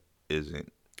what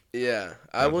isn't. Yeah,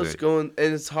 I was going,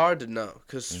 and it's hard to know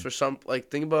because for some,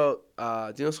 like, think about, do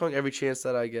you know the song "Every Chance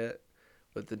That I Get"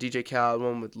 with the DJ Khaled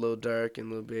one with Lil Durk and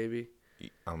Lil Baby?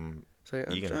 It's like, I'm trying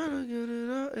to get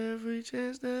it out every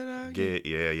chance that I get.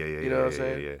 Yeah. You know what I'm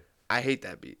saying? Yeah. I hate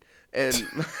that beat, and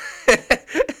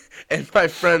and my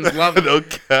friends love it. No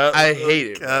cap, I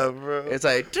hate it, bro. It's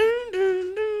like, dun,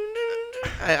 dun, dun,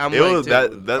 dun. I'm It like, was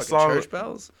dude, that song. Church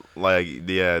bells. Like,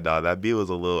 yeah, nah, that beat was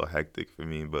a little hectic for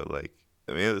me, but like,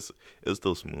 I mean, it was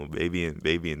still smooth. Baby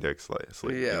and Dirk Slay.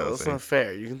 Yeah, you know that's not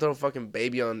fair. You can throw fucking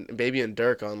Baby and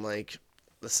Dirk on like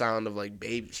the sound of like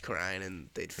babies crying, and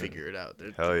they'd figure it out.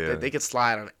 Hell yeah. They could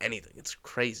slide on anything. It's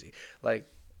crazy. Like,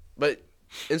 but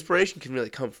inspiration can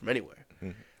really come from anywhere.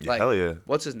 Yeah, Like, hell yeah.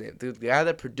 What's his name? The guy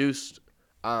that produced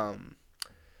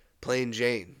Plain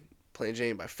Jane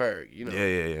by Ferg. You know.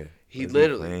 Yeah. He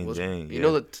literally was. Jane, You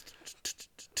know the.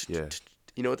 Yeah.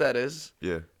 You know what that is?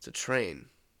 Yeah. It's a train.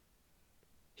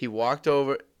 He walked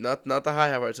over, not the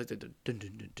high part. It's like the dun, dun,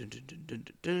 dun, dun, dun, dun,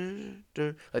 dun,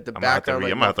 dun, like the background. I'm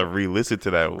gonna have to re-listen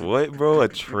to that. What, bro? A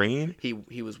train?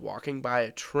 He was walking by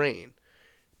a train,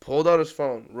 pulled out his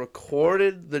phone,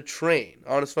 recorded the train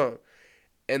on his phone,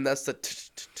 and that's the.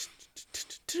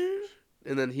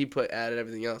 And then he added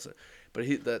everything else, but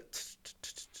in the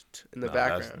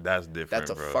background. That's different.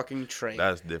 That's a bro. fucking train.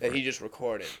 That's different. That he just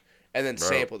recorded, and then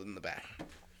sampled in the back.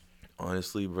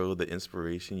 Honestly, bro, the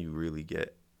inspiration you really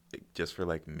get just for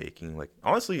like making like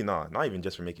honestly, not even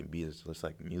just for making beats, just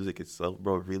like music itself,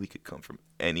 bro, really could come from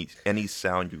any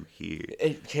sound you hear.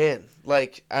 It can.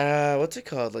 Like, what's it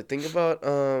called? Like, think about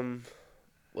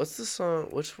what's the song?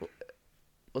 What's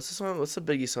the song? What's the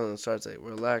Biggie song that starts like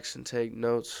relax and take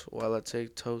notes while I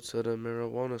take totes of the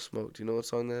marijuana smoke? Do you know what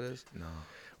song that is? No.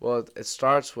 Well, it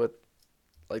starts with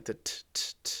like the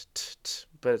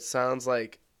but it sounds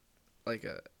like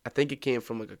I think it came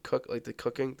from like the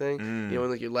cooking thing. You know,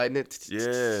 when like you're lighting it. Yeah.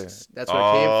 That's where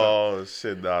it came from. Oh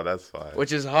shit, nah, that's fire.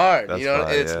 Which is hard, That's you know,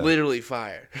 fire, and it's literally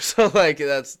fire. So like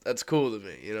that's cool to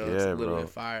me, you know. It's literally bro.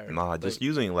 fire. Nah, just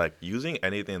using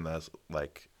anything that's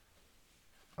like,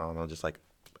 I don't know, just like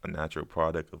a natural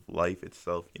product of life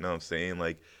itself. You know what I'm saying?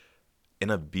 Like in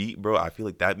a beat, bro, I feel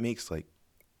like that makes like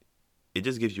it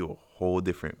just gives you a whole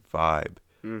different vibe.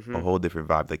 Mm-hmm. A whole different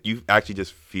vibe. Like you actually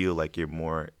just feel like you're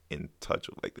more in touch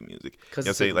with like the music. Because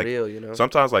it's like real, you know.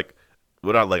 Sometimes like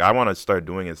what I want to start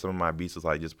doing is some of my beats is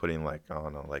like just putting like I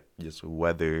don't know like just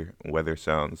weather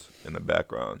sounds in the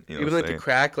background. You know even what like I'm saying? the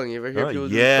crackling. You ever hear people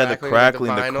do the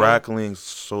crackling? The crackling's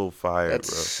so fire, That's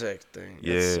bro. sick thing.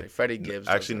 Yeah, That's sick. Freddie Gibbs.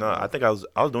 Actually, no. I think I was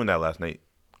doing that last night.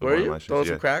 Were you throwing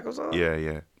some crackles on?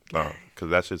 Yeah. No, because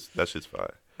that's just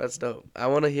fire. That's dope. I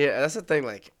want to hear. That's the thing.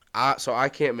 Like, I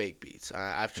can't make beats.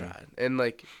 I've tried, and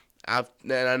like, and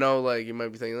I know like you might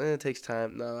be thinking it takes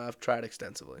time. No, I've tried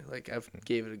extensively. Like, I've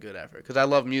gave it a good effort because I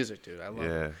love music, dude. I love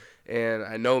it, and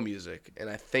I know music, and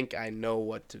I think I know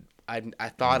what to. I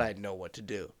thought I'd know what to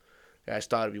do. I just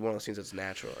thought it'd be one of those things that's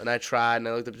natural, and I tried, and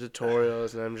I looked up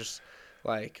tutorials, and I'm just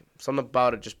like something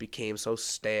about it just became so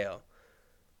stale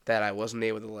that I wasn't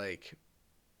able to like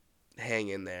hang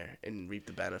in there and reap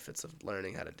the benefits of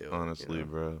learning how to do it. Honestly, you know?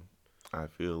 bro, I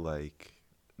feel like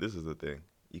this is the thing.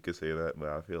 You could say that, but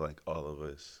I feel like all of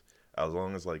us, as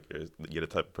long as like you're the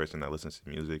type of person that listens to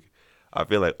music, I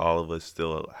feel like all of us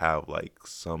still have like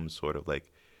some sort of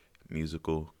like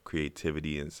musical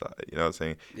creativity inside. You know what I'm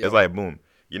saying? Yep. It's like boom.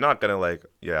 You're not gonna like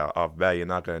off bat. You're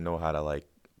not gonna know how to like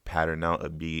pattern out a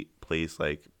beat, place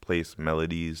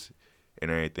melodies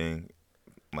and everything,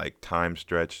 like time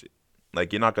stretch.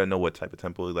 Like you're not gonna know what type of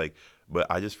tempo like. But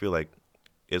I just feel like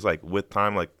it's like with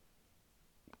time, like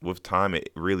with time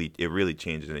it really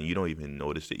changes and you don't even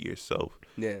notice it yourself.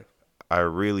 Yeah. I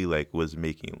really like was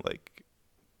making like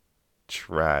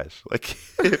trash. Like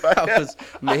if I was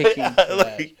making trash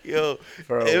like yo,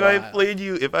 for a if while.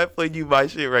 I played you my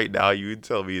shit right now, you would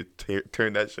tell me to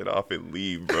turn that shit off and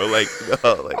leave, bro. Like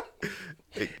no,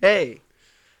 Hey,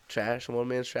 trash. One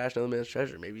man's trash, another man's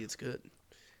treasure. Maybe it's good.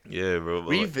 yeah, bro.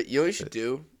 But You know what you should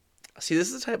do? See,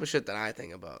 this is the type of shit that I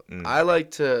think about. Mm.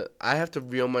 I have to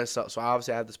reel myself. So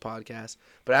obviously I have this podcast,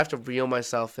 but I have to reel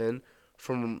myself in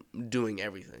from doing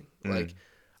everything. Like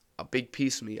a big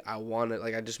piece of me, I wanted.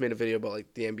 Like I just made a video about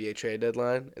like the NBA trade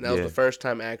deadline, and that was Yeah. the first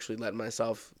time I actually let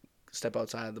myself step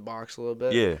outside of the box a little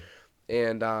bit. yeah,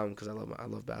 And because I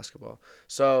love basketball,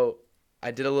 so I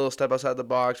did a little step outside the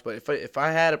box. But if I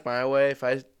had it my way, if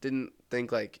I didn't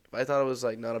think like if I thought it was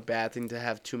like not a bad thing to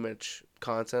have too much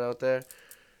content out there,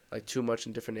 like too much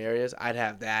in different areas, I'd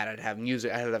have that. I'd have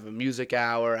music. I'd have a music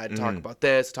hour. I'd talk about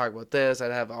this. Talk about this.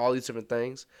 I'd have all these different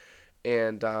things,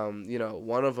 and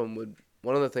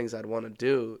one of the things I'd want to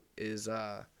do is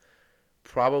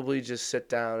probably just sit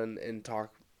down and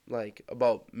talk like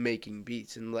about making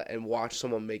beats and watch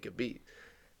someone make a beat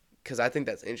because I think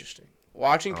that's interesting.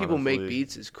 Watching people make honestly,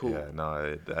 beats is cool. yeah,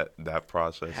 no, that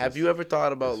process. Have is, you ever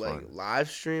thought about is like fun. live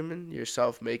streaming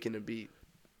yourself making a beat?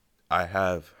 I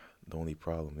have. The only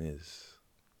problem is,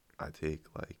 I take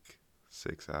like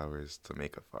 6 hours to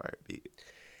make a fire beat.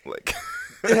 Like,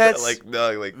 That's like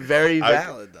no, like very I,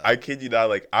 valid though. I kid you not.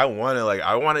 Like, I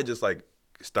want to just like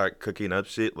start cooking up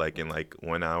shit like in like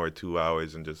 1 hour, 2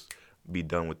 hours, and just be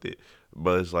done with it.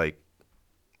 But it's like,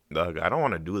 dog, I don't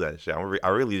want to do that shit. I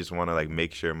really just want to like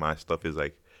make sure my stuff is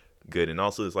like good, and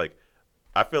also it's like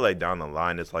I feel like down the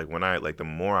line, it's like when I like the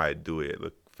more I do it,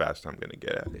 the faster I'm gonna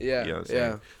get at it. Yeah, You know what I'm yeah.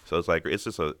 saying? So it's like it's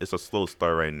a slow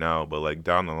start right now, but like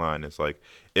down the line, it's like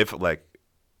if like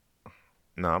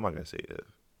no, I'm not gonna say if.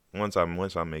 Once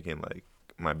I'm making like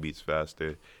my beats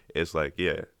faster, it's like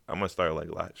yeah, I'm gonna start like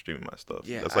live streaming my stuff.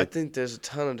 Yeah, That's I like think there's a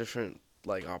ton of different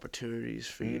like opportunities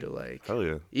for you to like hell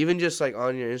yeah. even just like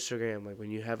on your Instagram, like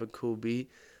when you have a cool beat,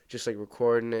 just like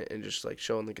recording it and just like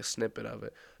showing like a snippet of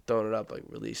it, throwing it up like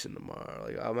releasing tomorrow.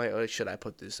 Like I might like should I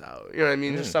put this out? You know what I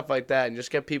mean? Just stuff like that and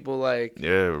just get people like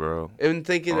Yeah, bro. and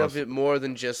thinking of Honestly, it more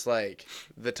than just like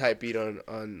the type beat on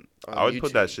I would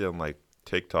put that YouTube. shit on like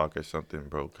TikTok or something,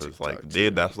 bro, because like TikTok, too.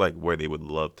 that's like where they would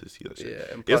love to see that shit.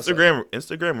 Yeah, and plus,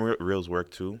 Instagram Reels work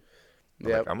too. But,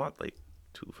 yeah. like I'm not like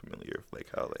too familiar with like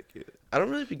how like it. I don't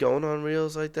really be going on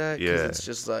Reels like that because Yeah. it's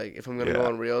just like if I'm gonna go Yeah.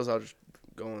 on Reels, I'll just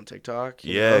go on TikTok.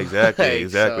 You Yeah, know? exactly, Like,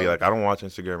 exactly. so- Like I don't watch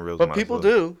Instagram Reels. but people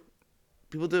myself. do.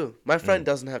 People do. My friend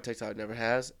doesn't have TikTok, never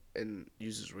has, and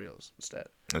uses Reels instead.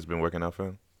 It's been working out for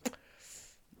him.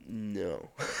 No,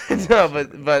 no,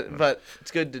 but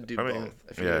it's good to do I mean, both.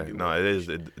 If you're yeah, gonna do no, one. it is.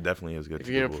 It definitely is good. If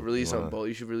to you're do gonna both. release You on wanna- both,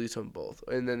 you should release on both.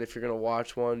 And then if you're gonna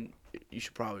watch one, you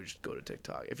should probably just go to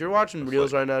TikTok. If you're watching It's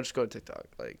Reels like- right now, just go to TikTok.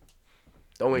 Like,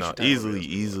 don't waste No, your time. on easily, Reels,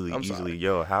 easily, I'm easily. sorry.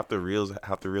 Yo, half the reels on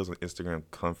Instagram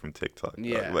come from TikTok. dog.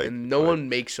 Yeah, like, and no like, one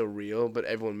makes a reel, but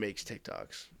everyone makes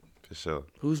TikToks. for sure.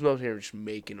 Who's out here just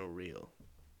making a reel?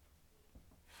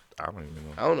 I don't even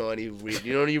know. I don't know any real.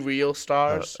 You know any real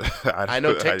stars? I know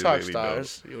literally TikTok don't.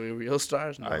 stars. You know any real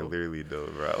stars? No. I literally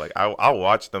don't, bro. Like I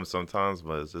watch them sometimes,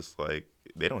 but it's just like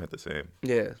they don't hit the same.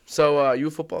 Yeah. So, you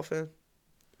a football fan?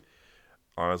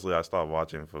 Honestly, I stopped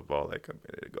watching football like a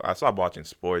minute ago. I stopped watching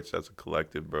sports as a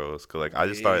collective, bro. It's 'cause, like I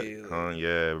just started, Really?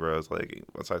 yeah, bro. It's like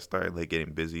once I started like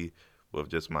getting busy with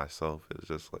just myself, it's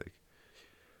just like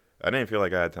I didn't feel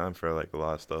like I had time for like a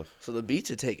lot of stuff. So the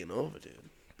beats are taking over, dude.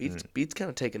 Beats kind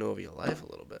of taking over your life a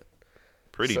little bit.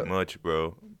 Pretty So- much,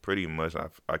 bro. Pretty much.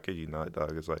 I kid you not,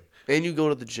 dog. It's like, And you go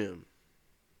to the gym.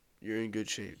 You're in good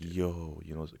shape. Dude. yo,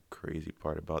 you know what's the crazy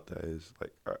part about that is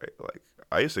like, all right, like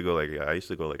I used to go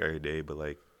like every day, but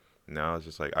like now it's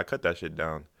just like I cut that shit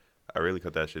down. I really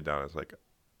cut that shit down. It's like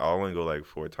I only go like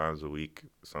 4 times a week,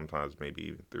 sometimes maybe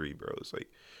even 3, bro. It's like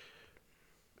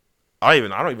I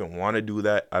don't even want to do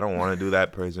that. I don't want to do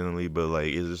that personally, but like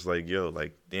it's just like yo,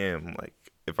 like damn, like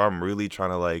if I'm really trying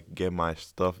to like get my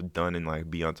stuff done and like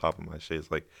be on top of my shit,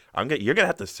 it's like you're gonna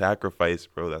have to sacrifice,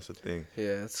 bro. That's the thing.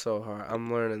 Yeah, it's so hard.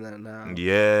 I'm learning that now.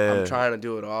 Yeah. I'm trying to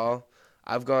do it all.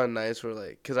 I've gone nights where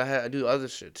like, cause I do other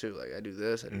shit too. Like I do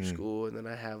this, I do school, and then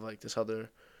I have like this other.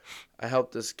 I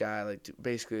help this guy like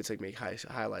basically it's like make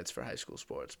highlights for high school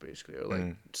sports basically or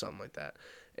like something like that,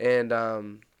 and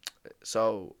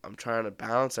so I'm trying to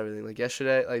balance everything. Like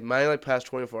yesterday, like my like past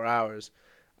 24 hours,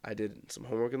 I did some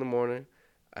homework in the morning.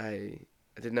 I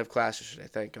didn't have class yesterday,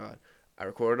 thank God. I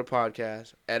recorded a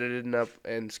podcast, edited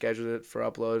and scheduled it for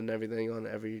upload and everything on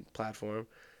every platform.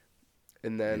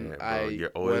 and then Yeah, bro. I You're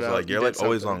always went out like and you're did like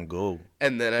always something. on go.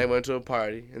 And then I went to a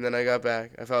party, and then I got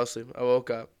back. I fell asleep. I woke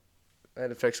up. I had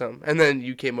to fix something, and then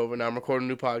you came over. Now I'm recording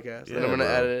a new podcast, and I'm Yeah, gonna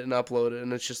bro. edit it and upload it.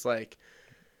 And it's just like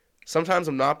sometimes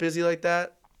I'm not busy like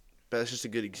that, but it's just a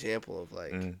good example of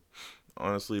like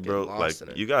Honestly, getting bro, like lost in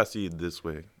it. you gotta see it this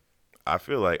way. I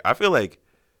feel like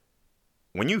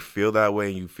when you feel that way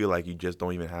and you feel like you just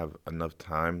don't even have enough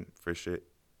time for shit,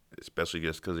 especially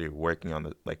just because you're working on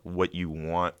the like what you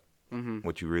want,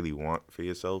 what you really want for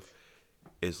yourself,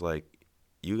 it's like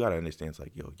you gotta understand. It's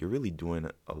like, yo, you're really doing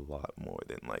a lot more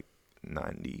than like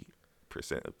 90%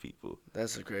 of people.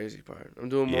 That's the crazy part. I'm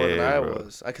doing more than Yeah, I bro.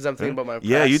 was because I'm thinking about my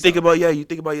Yeah, past you think self. about you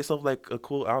think about yourself like a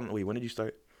cool. I don't know. Wait, when did you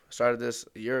start? I started this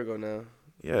a year ago now.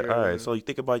 Yeah, all right. So you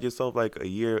think about yourself like a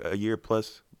year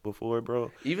plus before,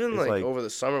 bro. Even It's like like, over the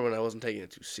summer when I wasn't taking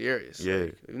it too serious. yeah,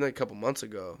 Like, even like a couple months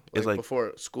ago, it's like like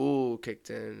before school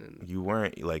kicked in, and you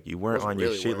weren't wasn't on your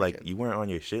really shit working. you weren't on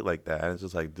your shit like that. And it's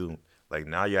just like, dude, like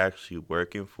now you're actually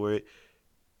working for it.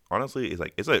 Honestly, it's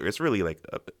like it's really like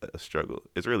a struggle.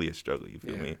 It's really a struggle. You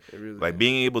feel me? It really Like is.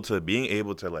 being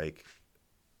able to like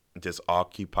just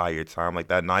occupy your time like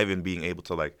that, not even being able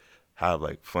to like have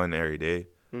like fun every day,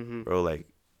 bro. Like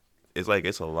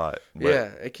it's a lot. But Yeah,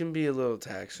 it can be a little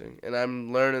taxing, and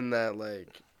I'm learning that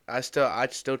like I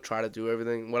still try to do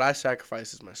everything. What I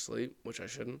sacrifice is my sleep, which I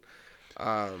shouldn't,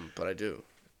 but I do,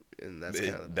 and that's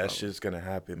kind of the that problem. shit's gonna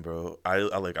happen, bro. I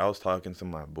was talking to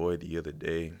my boy the other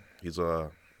day. He's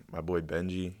my boy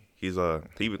Benji. He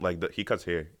cuts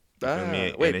hair. You feel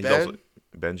me? Wait, And he's Ben? also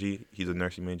Benji. He's a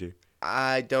nursing major.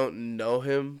 I don't know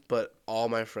him, but all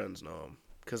my friends know him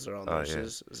because they're all Oh yeah,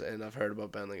 nurses, and I've heard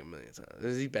about Ben like a million times.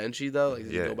 Is he Benji though? Like,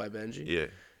 does he yeah, go by Benji? yeah.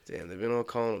 Damn, they've been all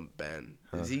calling him Ben.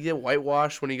 Huh. Does he get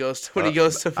whitewashed when he goes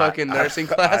to fucking nursing I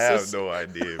have classes? no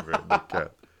idea, bro. No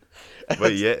cap.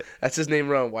 But yeah, That's his name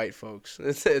around white folks.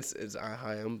 It's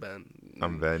hi, I'm Ben.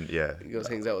 I'm Ben. Yeah, He goes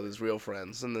hangs out with his real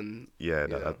friends, and then yeah. you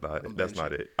know, I'm That's Benji.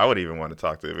 not it. I wouldn't even want to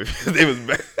talk to him if his name was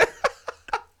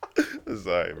Ben.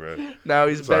 Sorry, bro. Now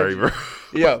he's Sorry, Benji.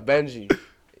 bro. Yo, Benji,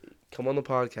 come on the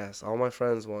podcast. All my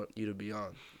friends want you to be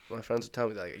on. My friends will tell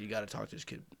me like you got to talk to this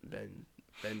kid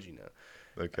Benji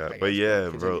now. Okay, I but guess, yeah,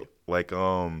 continue. bro. Like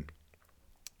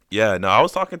yeah. No, I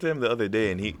was talking to him the other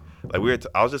day, and he like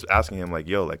I was just asking him like,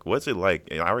 yo, like, what's it like?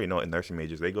 And I already know in nursing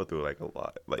majors they go through like a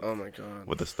lot, like Oh my god.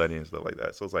 with the study and stuff like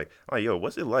that. So it's like, I'm like, yo,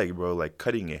 what's it like, bro? Like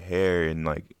cutting your hair and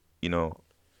like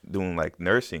doing like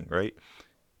nursing, right?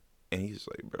 And he's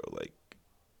like, bro, like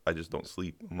I just don't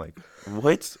sleep. I'm like,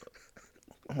 what?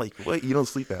 I'm like, what? You don't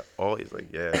sleep at all? He's like,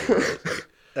 yeah. Bro. It's like,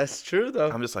 That's true though.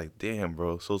 I'm just like, damn,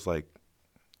 bro. So it's like,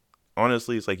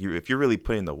 honestly, it's like if you're really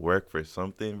putting the work for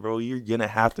something, bro, you're gonna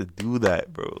have to do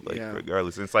that, bro. Like Yeah.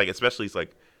 regardless. And it's like, especially it's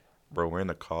like, bro, we're in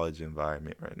a college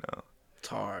environment right now. It's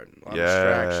hard. A lot of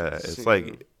Yeah, distractions. it's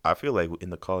like I feel like in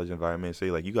the college environment,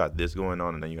 say like you got this going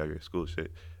on and then you have your school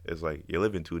shit. It's like you're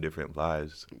living two different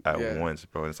lives at Yeah. once,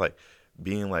 bro. And it's like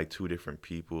being like two different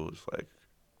people. It's like,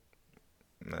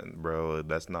 man, bro,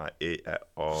 that's not it at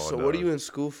all. So dog. what are you in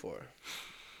school for?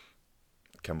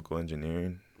 Chemical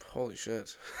engineering, Holy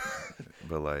shit.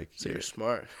 but like, So yeah. you're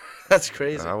smart. That's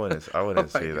crazy. I wouldn't Oh my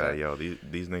say that, God. yo.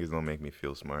 These niggas don't make me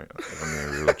feel smart. I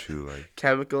mean, real true, like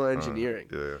Chemical engineering.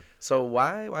 yeah, So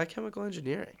why chemical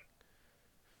engineering?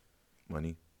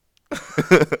 money.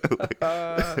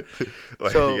 Uh,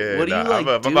 Like, So, yeah, what do you nah, like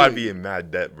I'm about to be doing? in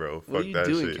mad debt, bro. what Fuck do you that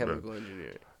do in shit, bro. chemical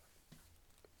engineering?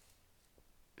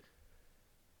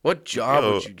 What job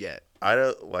Yo, would you get? I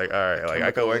don't like. All right, like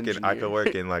I could chemical work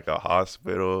engineer. in like a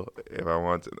hospital if I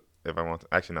want to. If I want to,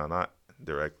 actually no, not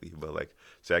directly, but like,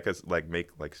 say I could like make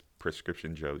like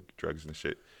prescription drugs and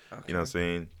shit. Okay. You know what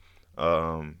I'm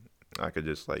saying? I could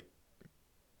just like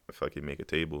fucking make a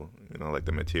table. You know, like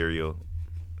the material.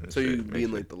 And So shit, you make be in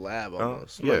sure- like the lab Oh,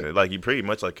 almost. yeah, Like, like you pretty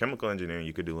much like chemical engineering.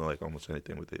 You could do like almost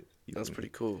anything with it. You that's feel me? pretty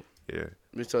cool. Yeah.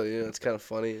 Let me tell you, it's kind of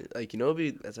funny. Like,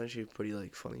 that's actually a pretty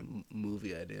like funny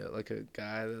movie idea. Like a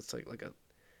guy that's like you're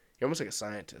almost like a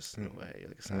scientist in a way. You're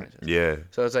like a scientist. Yeah.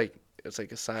 So it's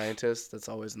like a scientist that's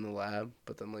always in the lab,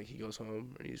 but then like he goes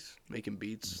home and he's making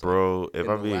beats. Bro, if in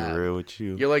I'm the being lab. real with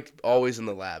you, You're like always in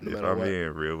the lab, no if matter I'm what. being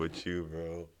real with you,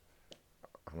 bro,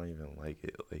 I don't even like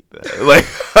it like that.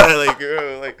 like,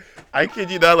 bro, like I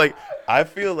kid you not. Like I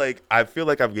feel like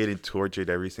I'm getting tortured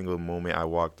every single moment I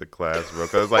walk to class, bro.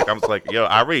 Cause like I'm just like, yo,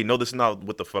 I already know this is not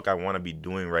what the fuck I want to be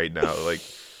doing right now. Like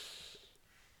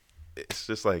it's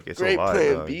just like it's Great a lot.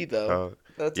 plan dog. B though.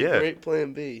 That's a yeah. great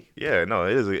plan B. Yeah, no,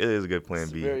 it is a good plan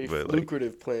It's a B, very but like,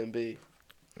 lucrative plan B.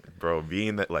 bro,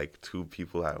 being that like two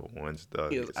people at once, dog,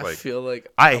 Because it's I like feel like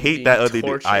I I'm hate being that other dude.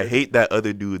 I tortured. hate that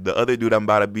other dude. The other dude I'm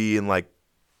about to be in like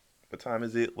what time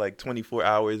is it? Like 24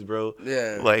 hours, bro.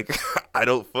 Yeah. Like I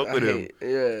don't fuck with him.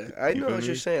 I You know feel what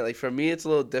you're me? saying. Like for me, it's a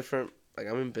little different. Like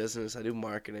I'm in business. I do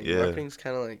marketing. Yeah. Marketing's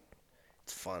kind of like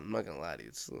it's fun. I'm not gonna lie to you.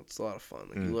 It's a lot of fun.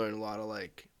 Like you Mm. learn a lot of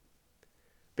like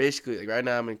basically like right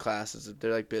now I'm in classes.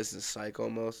 They're like business psych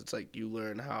almost. It's like you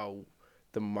learn how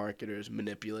the marketers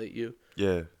manipulate you,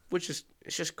 Yeah. which is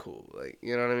it's just cool. Like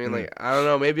you know what I mean? Mm. Like I don't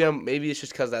know. Maybe it's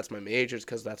just because that's my major. It's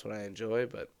because that's what I enjoy.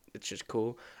 But it's just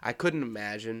cool. I couldn't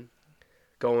imagine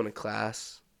going to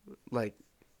class like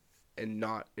and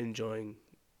not enjoying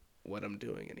what I'm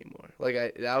doing anymore.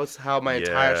 Like that was how my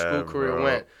entire school Yeah, career bro.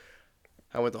 went.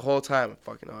 I went the whole time.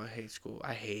 I hate school.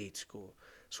 I hate school.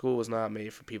 School was not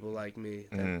made for people like me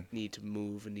that Mm. need to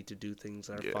move and need to do things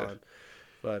that are Yeah. fun.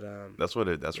 But That's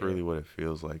yeah. really what it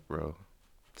feels like, bro.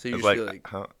 So you It's just like, feel like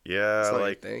huh? Yeah, it's not your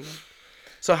like thing.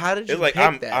 So how did you it's like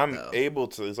pick that I'm though? able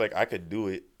to. It's like I could do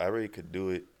it. I really could do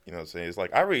it. You know what I'm saying? It's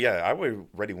like I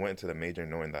already went into the major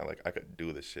knowing that like I could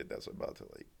do the shit that's about to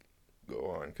like go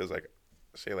on. Cause like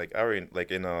say like I already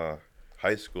like in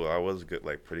high school I was good,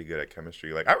 like pretty good at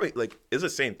chemistry. Like I already, like it's the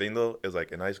same thing though. It's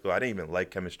like in high school I didn't even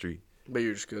like chemistry. But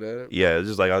you're just good at it. Yeah, it's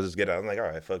just like I was just get out. I'm like, all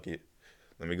right, fuck it.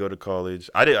 Let me go to college.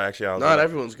 I did actually. I was Not gonna.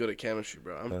 everyone's good at chemistry,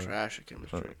 bro. I'm Uh, trash at uh,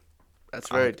 chemistry. That's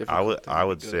very I would difficult thing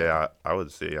to be good at. I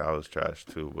would say I was trash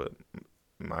too, but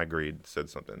my grade said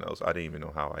something else. I didn't even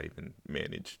know how I even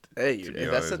managed. Hey, To be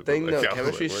that's the honest, but thing like though. I was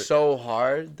Chemistry's like, what? so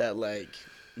hard that like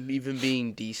even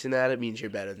being decent at it means you're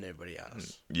better than everybody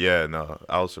else. Yeah, no,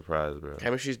 I was surprised, bro.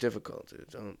 Chemistry's difficult, dude.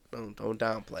 Don't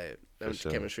downplay it. For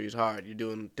sure. Chemistry's hard. You're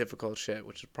doing difficult shit,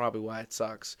 which is probably why it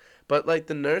sucks. But like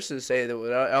the nurses say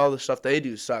that all the stuff they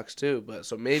do sucks too. But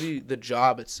so maybe the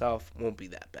job itself won't be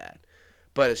that bad.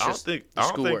 But it's just the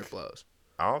schoolwork blows.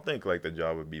 I don't think like the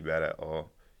job would be bad at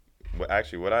all. But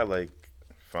actually, what I like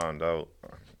found out.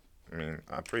 I mean,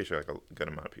 I'm pretty sure like a good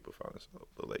amount of people found this out,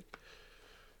 but like,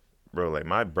 bro, like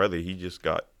my brother, he just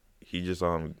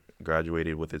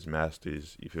graduated with his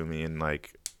master's. You feel me? And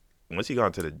like, once he got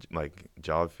into the like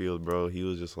job field, bro, he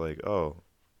was just like, oh,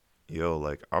 yo,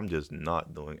 like I'm just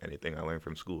not doing anything I learned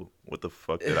from school. What the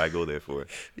fuck did I go there for?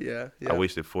 Yeah, I yeah,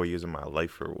 wasted 4 years of my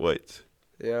life for what?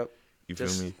 yeah. You feel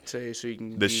Just me? so you can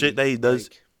The be, shit that he does,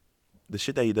 like, the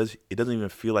shit that he does, it doesn't even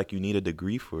feel like you need a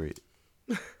degree for it.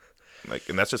 Like,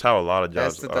 and that's just how a lot of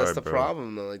jobs that's are, the bro.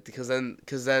 problem though. Like because then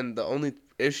the only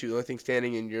issue, the only thing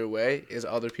standing in your way is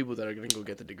other people that are gonna go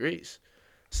get the degrees.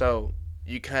 So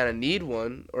you kind of need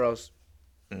one, or else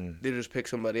Mm. they just pick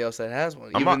somebody else that has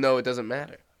one, I'm even not, though it doesn't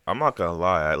matter. I'm not gonna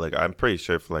lie. I'm pretty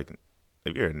sure for like,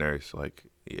 if you're a nurse, like,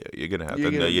 yeah, you're gonna have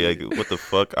You're to know. gonna Yeah, need like, what the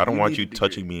fuck? I don't you want need you a degree.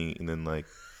 touching me and then like,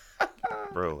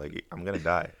 bro, like, I'm gonna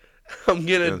die. I'm You know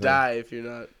gonna what I'm saying? die if you're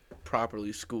not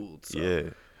properly schooled. So Yeah.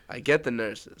 I get the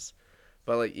nurses,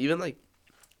 but like even like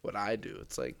what I do,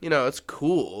 it's like it's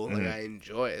cool. Like Mhm. I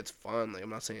enjoy it. It's fun. Like I'm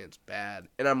not saying it's bad,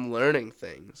 and I'm learning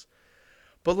things.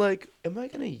 But like, am I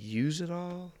gonna use it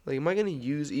all? Like, am I gonna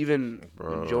use even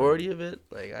Bro. majority of it?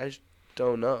 Like, I just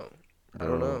don't know. I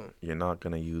don't Bro, know. you're not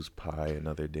gonna use pie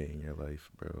another day in your life,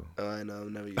 bro. Oh, I know.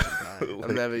 I'm never using pie. I'm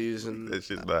Like, never using. it's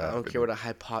just I not don't care happening. what a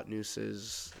hypotenuse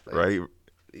is. Like, Right?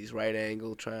 These right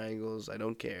angle triangles. I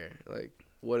don't care. Like,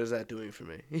 what is that doing for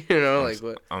me? You know, like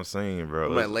what? I'm saying,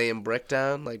 bro. Am I laying brick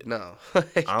down? Like, no.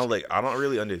 I don't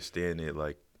really understand it.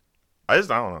 Like, I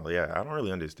don't know. Yeah, I don't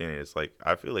really understand it. It's like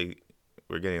I feel like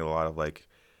we're getting a lot of like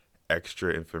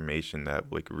extra information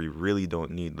that like we really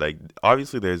don't need. Like,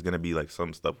 obviously, there's gonna be like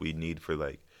some stuff we need for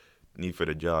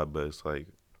the job, but it's like,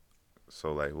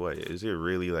 so like, what is it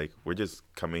really like? We're just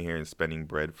coming here and spending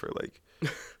bread for like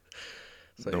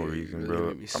So no you're reason, really bro.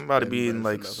 gonna be I'm about to spending be in bread for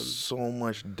like nothing. so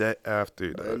much debt after.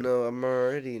 I Dog. know I'm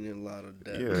already in a lot of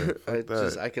debt. Yeah, fuck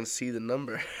that. I can see the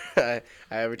number. I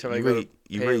every time I You go already, to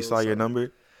you pay a already little saw your something.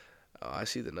 number? Oh, I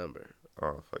see the number.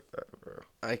 Oh, fuck that, bro.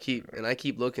 I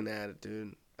keep looking at it,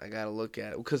 dude. I gotta look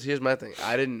at it because here's my thing.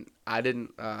 I didn't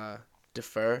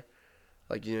defer,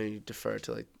 like you defer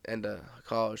to like end of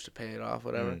college to pay it off,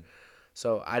 whatever. Mm.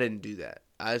 So I didn't do that.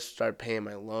 I started paying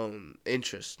my loan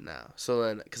interest now. So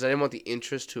then, because I didn't want the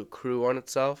interest to accrue on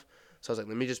itself, so I was like,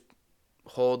 let me just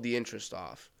hold the interest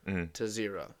off Mm. to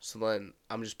zero. So then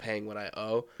I'm just paying what I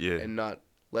owe Yeah. and not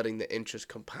letting the interest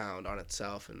compound on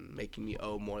itself and making me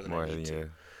owe more than I need to. Yeah.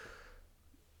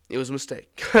 It was a mistake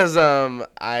because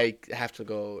I have to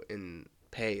go and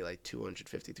pay like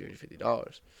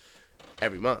 $250-$350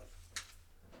 every month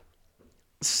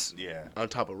Yeah. on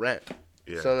top of rent.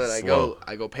 Yeah. So then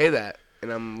I go pay that,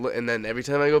 and then every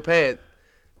time I go pay it,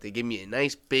 they give me a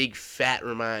nice big fat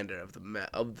reminder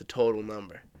of the total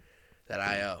number that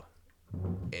I owe,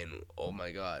 and oh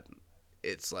my god,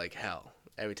 it's like hell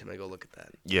every time I go look at that.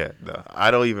 Yeah, no,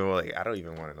 I don't even want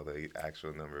to know the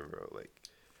actual number, bro. Like,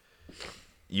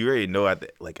 you already know at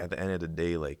the end of the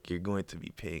day, like, you're going to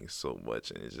be paying so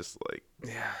much, and it's just like,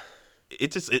 Yeah.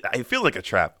 I feel like a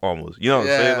trap almost. You know what I'm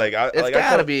Yeah. saying? Like, It's I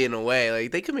gotta be in a way.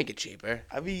 Like, they could make it cheaper.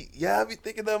 I be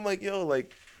thinking that I'm like, yo,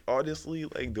 like, honestly,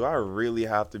 like, do I really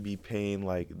have to be paying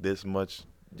like this much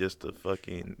just to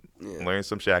fucking learn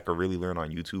some shit I could really learn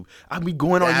on YouTube? I be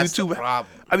going on That's the YouTube.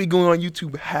 problem. I be going on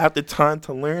YouTube half the time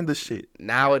to learn the shit.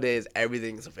 Nowadays,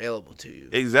 everything's available to you.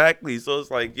 Exactly. So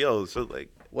it's like, yo, so like,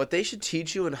 What they should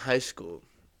teach you in high school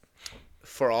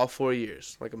for all 4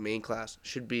 years, like a main class,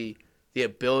 should be the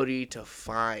ability to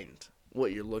find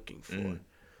what you're looking for.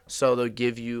 So they'll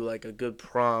give you like a good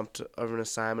prompt of an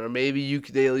assignment, or maybe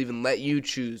they'll even let you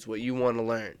choose what you want to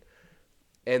learn.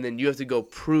 And then you have to go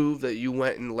prove that you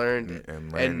went and learned it.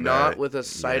 And not with a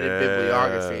cited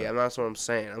bibliography. That's what I'm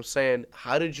saying. I'm saying,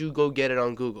 how did you go get it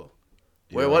on Google?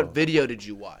 What video did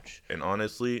you watch? And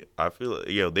honestly, I feel,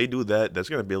 they do that. That's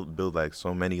going to build like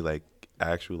so many like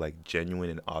actual like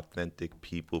genuine and authentic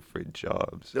people for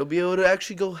jobs. They'll be able to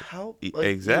actually go help. Like,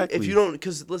 exactly. If you don't,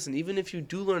 because listen, even if you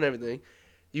do learn everything,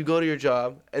 you go to your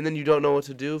job and then you don't know what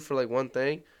to do for like one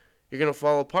thing, you're going to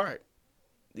fall apart.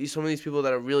 Some of these people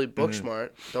that are really book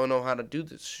smart don't know how to do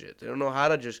this shit. They don't know how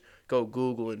to just go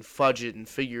Google and fudge it and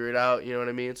figure it out. You know what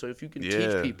I mean? So if you can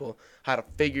teach people how to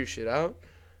figure shit out,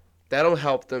 that'll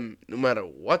help them no matter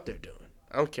what they're doing.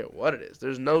 I don't care what it is.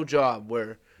 There's no job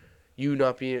where you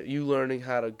learning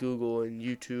how to Google and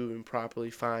YouTube and properly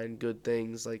find good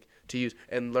things like to use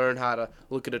and learn how to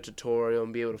look at a tutorial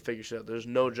and be able to figure shit out. There's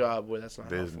no job where that's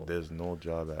not helpful. There's no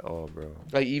job at all, bro.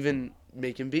 Like even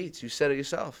making beats, you said it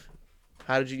yourself.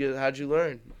 How'd you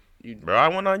learn? Bro, I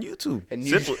went on YouTube. And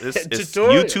Simple. It's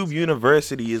YouTube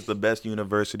University is the best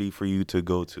university for you to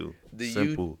go to.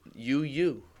 Simple.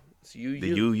 UU. It's UU.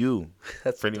 The UU.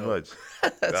 That's pretty dope. much.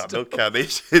 That's no cap. They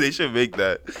should make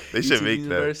that. They should make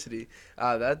University.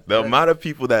 that. The amount of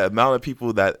people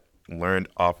that learned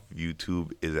off of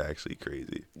YouTube is actually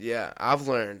crazy. Yeah, I've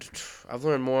learned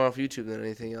more off YouTube than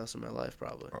anything else in my life,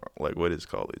 probably. Like, what is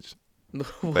college?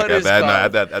 What is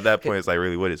college? At that point, it's like,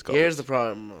 really, what is college? Here's the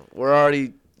problem. We're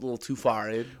already a little too far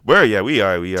in. We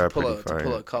are pretty far in. To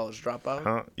pull a college dropout?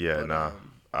 Huh? Yeah,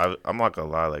 but, I'm not gonna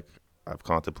lie, like, I've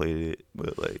contemplated it,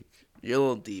 but, like, you're a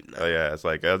little deep now. Oh, yeah, it's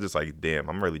like, I was just like, damn,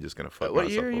 I'm really just gonna fuck myself. What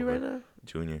year are you right now?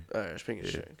 Junior. All right, speaking of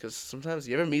shit. Because sometimes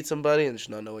you ever meet somebody and just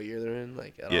not know what year they're in?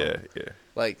 Like, at all? Yeah.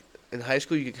 Like, in high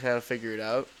school, you can kind of figure it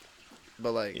out.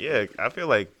 But, like... Yeah, I feel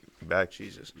like back...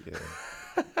 Jesus. Yeah.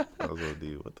 That was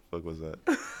OD. What the fuck was that?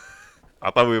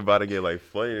 I thought we were about to get, like,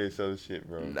 flooded or some shit,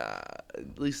 bro. Nah,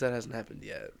 at least that hasn't happened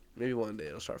yet. Maybe one day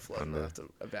it'll start flooding. We'll have to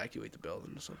evacuate the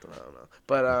building or something. I don't know.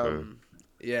 But,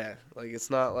 yeah, like, it's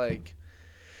not like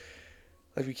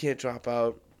we can't drop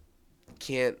out.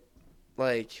 Can't,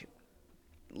 like,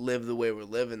 live the way we're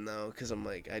living, though, because I'm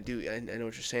like, I know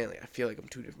what you're saying. Like, I feel like I'm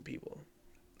two different people.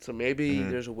 So maybe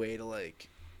there's a way to, like...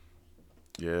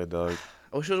 Yeah, dog.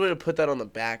 I wish there was a way to put that on the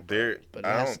back burner, but it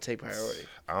has to take priority.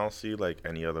 I don't see, like,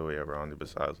 any other way around it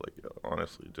besides, like,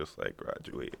 honestly, just, like,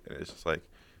 graduate. And it's just, like,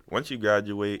 once you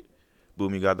graduate,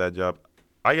 boom, you got that job.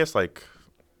 I guess, like,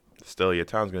 still, your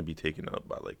time's going to be taken up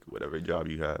by, like, whatever job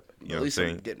you have. You know what I'm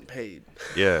saying? I'm getting paid.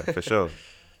 Yeah, for sure.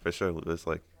 For sure. It's,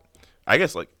 like, I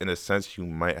guess, like, in a sense, you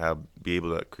might be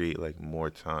able to create, like, more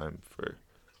time for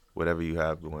whatever you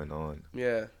have going on.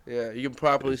 Yeah. You can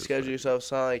properly schedule yourself.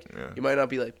 So, like, you might not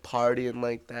be, like, partying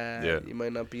like that. Yeah. You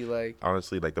might not be, like...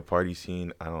 Honestly, like, the party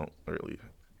scene, I don't really,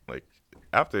 like,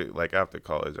 after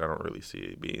college, I don't really see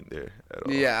it being there at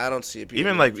all. Yeah, I don't see it being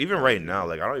even right now,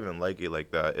 like, I don't even like it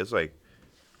like that. It's like,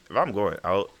 if I'm going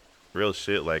out, real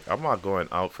shit, like, I'm not going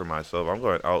out for myself. I'm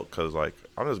going out because, like,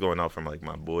 I'm just going out from, like,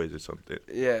 my boys or something.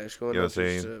 Yeah, just going out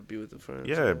just to be with the friends.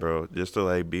 Yeah, bro, just to,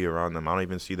 like, be around them. I don't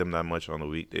even see them that much on the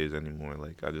weekdays anymore.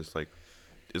 Like, I just, like,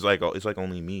 it's like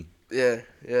only me. Yeah.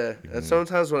 That's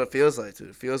sometimes what it feels like, too.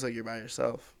 It feels like you're by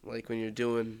yourself. Like, when you're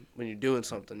doing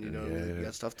something, you know, you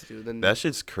got stuff to do. Then that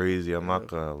shit's crazy. I'm not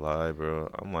gonna lie, bro.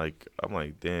 I'm like,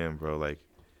 damn, bro, like,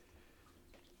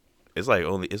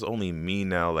 it's only me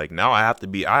now. Like, now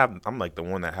I'm like the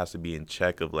one that has to be in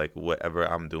check of, like, whatever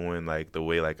I'm doing, like, the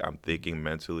way, like, I'm thinking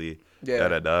mentally. Yeah.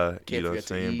 You know what I'm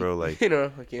saying, bro? Like, you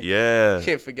know, I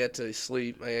can't forget to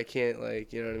sleep. Like, I can't,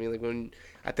 like, you know what I mean? Like, when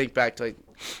I think back to, like,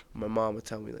 my mom would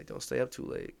tell me, like, don't stay up too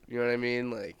late. You know what I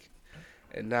mean? Like,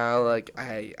 and now, like,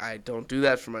 I don't do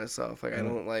that for myself. Like, I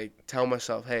don't, like, tell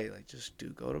myself, hey, like, just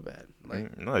go to bed. Like,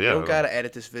 you don't gotta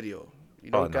edit this video. You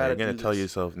don't gotta. You're gonna tell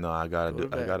yourself, no, I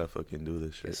gotta fucking do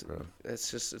this shit, bro. It's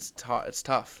just it's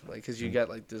tough, like, cause you got,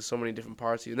 like, there's so many different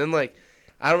parts of you. And then, like,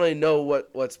 I don't really know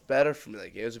what's better for me.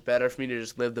 Like, is it better for me to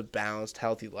just live the balanced,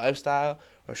 healthy lifestyle,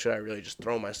 or should I really just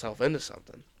throw myself into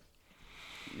something?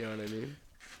 You know what I mean?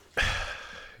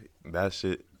 That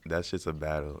shit's a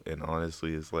battle, and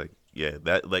honestly, it's like, yeah,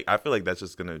 that like I feel like that's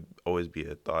just gonna always be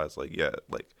a thought. It's like, yeah,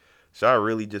 like should I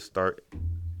really just start,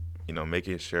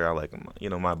 making sure I like,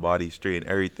 my body straight and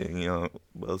everything,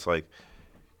 But it's like,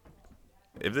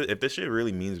 if this shit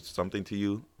really means something to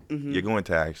you, you're Mhm. going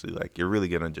to actually like, you're really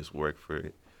gonna just work for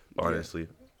it. Yeah. Honestly,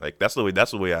 like that's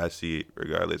the way I see it.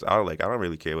 Regardless, I don't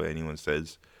really care what anyone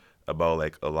says about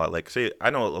like a lot. Like, say I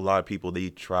know a lot of people, they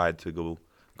tried to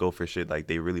go for shit like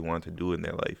they really wanted to do in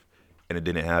their life, and it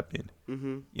didn't happen. Mhm. You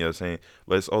know what I'm saying?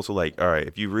 But it's also like, all right,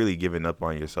 if you really giving up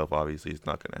on yourself, obviously it's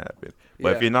not gonna happen. But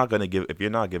Yeah. if you're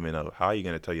not giving up, how are you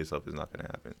gonna tell yourself it's not gonna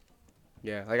happen?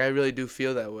 Yeah. Like I really do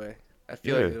feel that way. I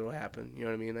feel like Yeah, it'll happen. You know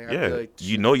what I mean? Like I yeah. feel like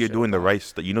You know you're shit will doing the pop. right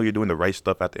stuff. You know you're doing the right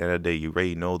stuff at the end of the day. You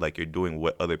already know like you're doing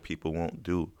what other people won't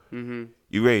do. Mhm.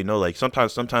 You already know like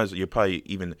sometimes you probably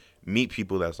even meet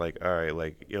people that's like, all right,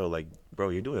 like yo, like bro,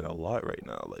 you're doing a lot right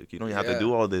now. Like you don't have to Yeah.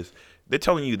 do all this. They're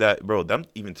telling you that, bro. Them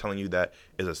even telling you that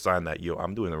is a sign that yo,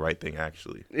 I'm doing the right thing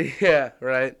actually. Yeah.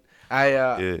 Right.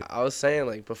 Yeah. I was saying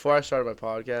like before I started my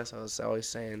podcast, I was always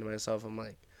saying to myself, I'm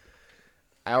like,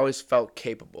 I always felt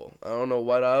capable. I don't know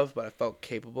what of, but I felt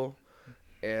capable.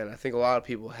 And I think a lot of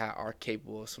people are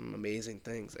capable of some amazing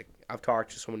things. Like I've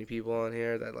talked to so many people on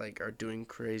here that like are doing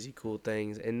crazy cool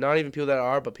things, and not even people that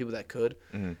are, but people that could.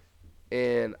 Hmm.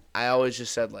 And I always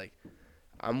just said like,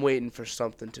 I'm waiting for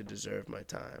something to deserve my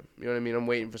time. You know what I mean? I'm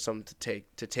waiting for something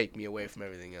to take me away from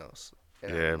everything else. Yeah,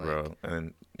 And like, bro.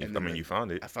 And and I then mean, you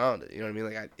found it. I found it. You know what I mean?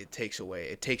 Like it takes me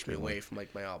 'Cause, away from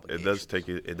like my it does obligations. take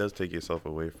it. It does take yourself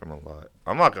away from a lot.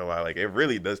 I'm not gonna lie. Like it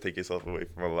really does take yourself away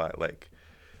from a lot. Like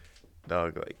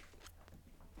dog. Like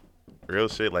real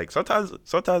shit. Like sometimes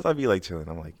I be like chilling.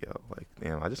 I'm like yo. Like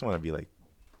damn. I just want to be like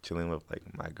chilling with like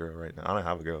my girl right now. I don't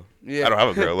have a girl. I Yeah, don't have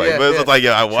a girl. Like, yeah, but it's yeah. just like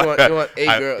yo. I So want. you want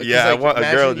a girl? Because I like want a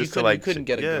girl imagine just to like. you couldn't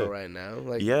get a Yeah. girl right now.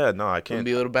 Like Yeah. No, I wouldn't can't.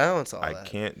 be able to balance all I that.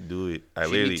 can't do it. I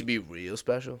She needs to literally. be real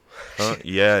special. Huh?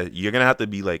 Yeah. You're gonna have to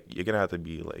be like. You're gonna have to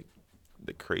be like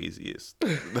the craziest,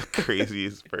 the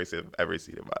craziest person I've ever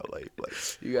seen in my life. Like,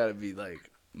 You gotta be like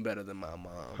better than my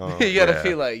mom. huh? You gotta Yeah,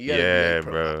 feel like you gotta be like yeah,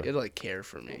 provide. bro. You gotta like care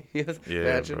for me. Yeah,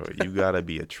 Imagine. bro. You gotta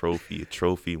be a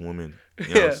trophy woman.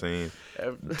 You know what I'm Yeah. saying?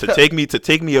 To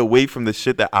take me away from the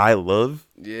shit that I love.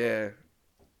 Yeah.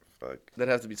 Fuck.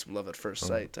 That'd have to be some love at first Um,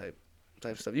 sight type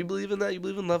stuff. You believe in that? You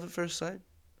believe in love at first sight?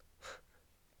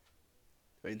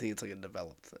 Or you think it's like a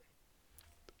developed thing?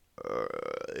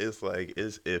 it's like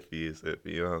it's iffy. It's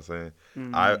iffy. You know what I'm saying?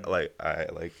 Mm.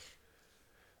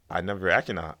 I never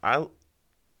actually nah.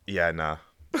 Yeah, nah.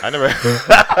 I never.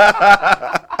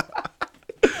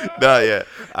 Nah, yeah.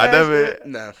 I never.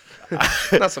 No,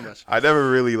 not so much. I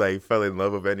never really like fell in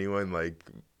love with anyone like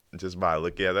just by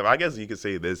looking at them. I guess you could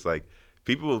say this like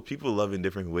people love in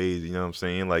different ways, you know what I'm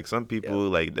saying? Like some Yep, people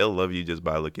like they'll love you just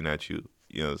by looking at you.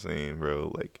 You know what I'm saying,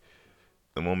 bro? Like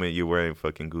the moment you're wearing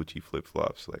fucking Gucci flip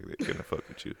flops, like they're gonna fuck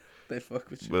with you. they fuck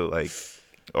with you. But like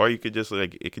or you could just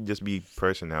like it could just be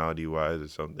personality wise or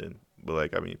something. But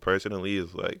like I mean personally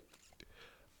it's like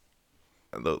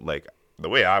the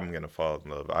way I'm gonna fall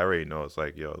in love, I already know it's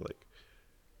like, yo, like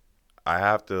I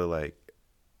have to like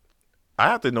I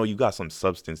have to know you got some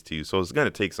substance to you. So it's gonna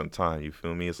take some time, you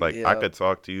feel me? It's like Yep. I could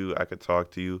talk to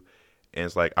you and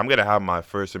it's like I'm gonna have my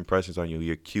first impressions on you.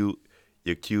 You're cute,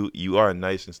 you are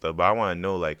nice and stuff, but I wanna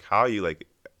know like how you like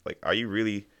are you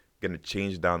really gonna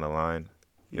change down the line?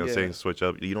 You know what I'm Yeah. saying? Switch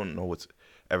up. You don't know what's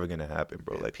ever gonna happen,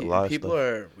 bro. Yeah, Like a lot of people stuff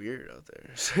are weird out there,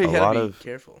 so a you gotta lot be of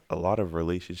careful. a lot of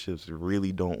relationships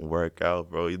really don't work out,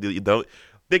 bro. You don't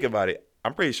think about it.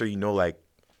 I'm pretty sure you know like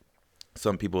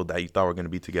some people that you thought were gonna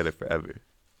be together forever,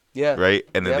 Yeah. right?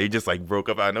 And then Yep. they just like broke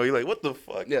up. I know you're like, what the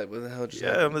fuck? Yeah. What the hell just Yeah,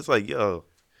 I'm happened? just like, yo,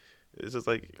 it's just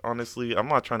like honestly, I'm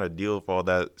not trying to deal with all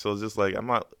that. So it's just like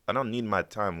I don't need my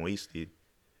time wasted.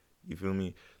 You feel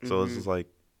me? So it's Mhm. just like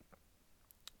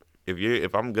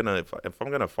if I'm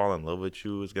gonna fall in love with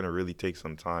you, it's gonna really take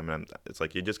some time, and it's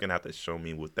like you're just gonna have to show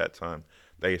me with that time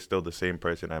that you're still the same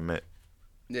person I met.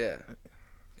 Yeah.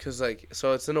 Cause like,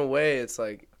 so it's in a way, it's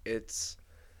like it's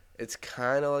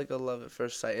kind of like a love at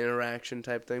first sight interaction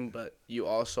type thing, but you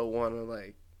also want to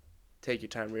like take your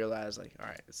time, realize like, all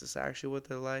right, is this actually what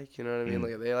they're like? You know what I mean? Mm.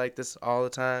 Like, are they like this all the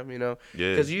time? You know?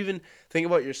 Yeah. Because you even think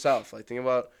about yourself. Like, think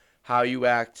about how you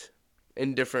act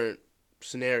in different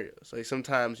scenarios. Like,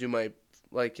 sometimes you might,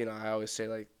 like, I always say,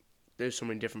 like, there's so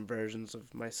many different versions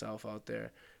of myself out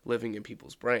there living in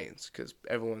people's brains, because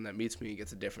everyone that meets me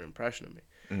gets a different impression of me.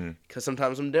 Mm-hmm. Because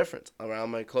sometimes I'm different. Around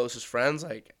my closest friends,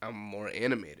 like, I'm more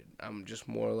animated. I'm just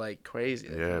more, like, crazy.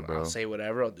 Like, Yeah, bro. I'll say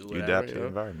whatever. I'll do You whatever. adapt to the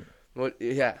environment. Well,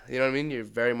 yeah, you know what I mean? You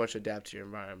very much adapt to your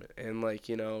environment. And, like,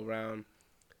 around,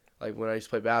 like, when I used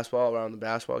to play basketball, around the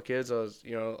basketball kids, I was,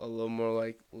 a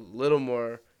little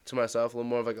more to myself, a little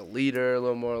more of, like, a leader, a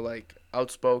little more, like,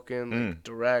 outspoken, like,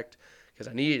 direct, because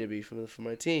I needed to be for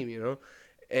my team.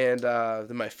 And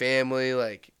then my family,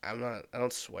 like, I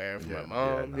don't swear in front of my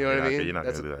mom. No, You know what I mean? You're not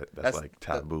gonna do that. That's like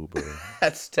taboo, bro.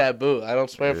 That's taboo. I don't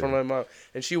swear in front of my mom,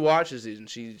 and she watches these, and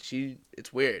she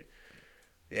it's weird.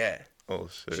 Yeah. Oh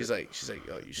shit. She's like,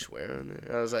 oh, you swear on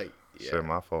there? I was like, yeah. Shit,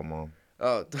 my fault, mom.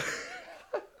 Oh.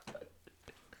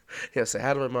 Yeah, say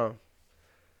hi to my mom.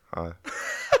 Hi.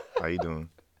 How you doing?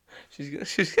 She's gonna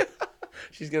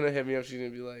hit me up. She's gonna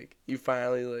be like, you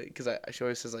finally, like, because she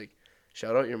always says, like,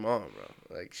 shout out your mom,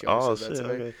 bro. Like, she always says that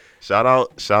to me. Okay. Shout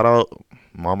out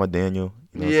Mama Daniel.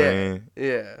 You know what I'm saying?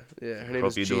 Yeah. Her name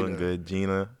is Gina. Hope you're doing good,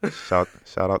 Gina. Shout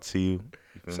out to you.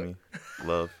 You feel me?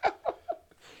 Love.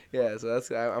 Yeah, so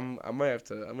I might have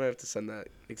to send that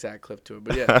exact clip to her.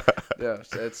 But yeah,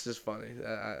 it's just funny.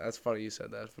 That's funny you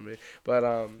said that for me.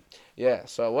 But yeah.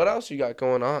 So what else you got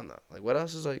going on though? Like, what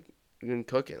else is like been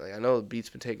cooking? Like, I know the beat's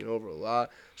been taking over a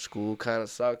lot. School kind of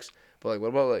sucks. But like, what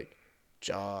about like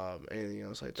job? Anything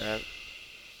else like that?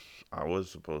 I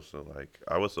was supposed to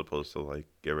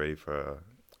get ready for a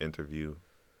interview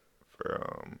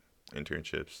for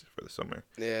internships for the summer.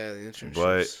 Yeah, the internships.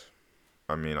 But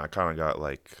I mean, I kind of got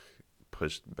like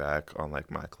pushed back on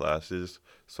like my classes,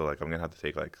 so like I'm gonna have to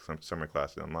take like some summer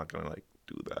classes. I'm not gonna like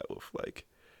do that with like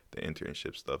the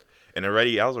internship stuff. And I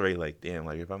was already like, damn,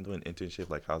 like if I'm doing internship,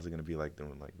 like how's it gonna be like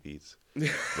doing like beats? But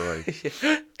like,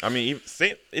 Yeah. I mean,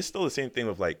 it's still the same thing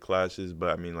with like classes, but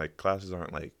I mean like classes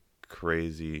aren't like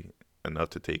crazy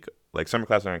enough to take. Like summer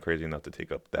classes aren't crazy enough to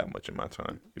take up that much of my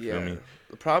time. You feel me?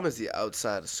 The problem is the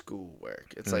outside of school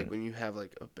work. It's like when you have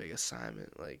like a big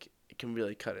assignment, like it can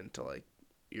really cut into like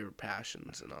your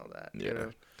passions and all that. Yeah. You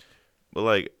know? But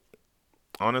like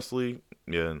honestly,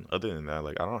 yeah, other than that,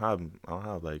 like I don't have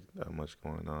like that much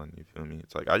going on, you feel me?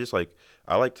 It's like I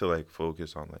like to like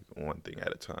focus on like one thing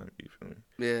at a time, you feel me?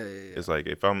 Yeah. It's like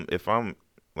if I'm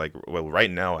like, well,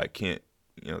 right now I can't,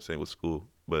 say with school,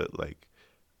 but like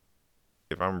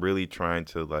if I'm really trying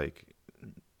to like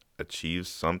achieve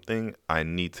something, I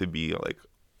need to be like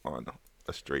on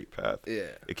a straight path.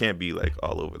 Yeah. It can't be like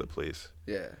all over the place.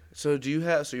 Yeah. So you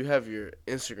have your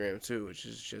Instagram too, which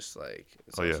is just like.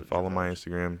 Oh yeah, follow my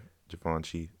Instagram,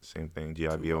 Javonchi, same thing,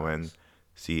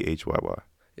 GIVONCHYY.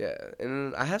 Yeah,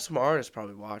 and I have some artists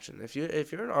probably watching. If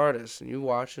you're an artist and you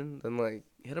watching, then like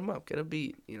hit them up, get a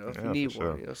beat. If you need one. A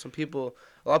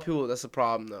lot of people. That's the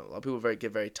problem though. A lot of people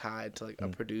get very tied to like a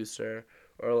producer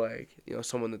or like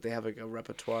someone that they have like a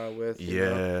repertoire with.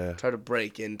 Try to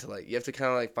break into like you have to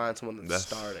kind of like find someone that's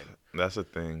starting. That's the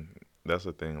thing.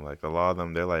 Like a lot of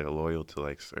them, they're like loyal to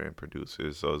like certain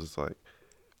producers, so it's just like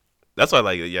that's why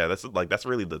that's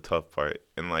really the tough part.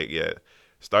 And like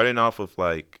starting off with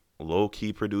like low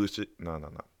key producers,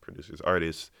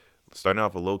 artists. Starting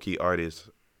off with low key artists,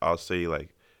 I'll say like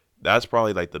that's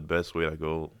probably like the best way to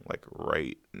go like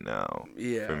right now.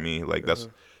 Yeah. For me, like that's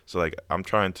so like I'm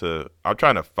trying to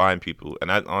find people,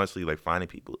 and I honestly like finding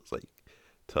people is like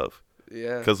tough.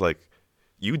 Yeah. Because like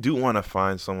you do want to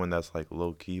find someone that's like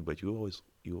low key, but you always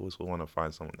want to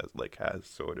find someone that like has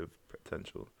sort of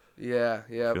potential. Yeah.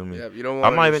 Feel me? You don't want.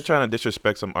 I'm not even trying to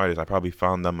disrespect some artists. I probably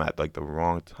found them at like the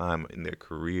wrong time in their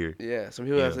career. Yeah, some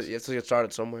people you have to get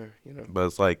started somewhere, But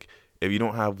it's like if you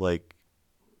don't have like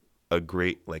a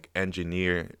great like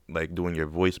engineer like doing your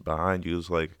voice behind you, it's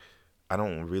like I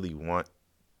don't really want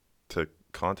to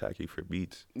contact you for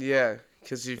beats. Yeah,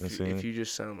 because if you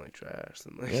just sound like trash,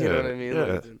 then like, you know what I mean? Yeah.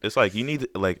 Like, it's like you need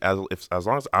like as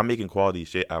long as I'm making quality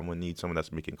shit, I'm gonna need someone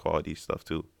that's making quality stuff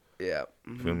too. Yeah.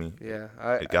 Mm-hmm. Feel me? Yeah.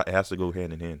 It has to go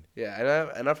hand in hand.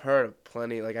 Yeah, and I've heard of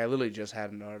plenty. Like I literally just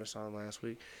had an artist on last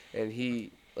week, and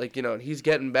he like and he's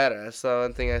getting better. That's the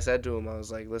one thing I said to him. I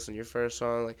was like, listen, your first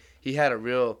song, like he had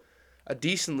a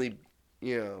decently.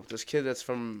 This kid that's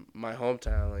from my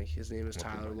hometown, like his name is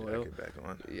Tyler Loyal.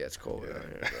 Yeah, it's cold out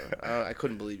here, bro. I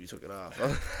couldn't believe you took it off.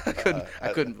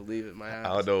 I couldn't believe it. My eyes.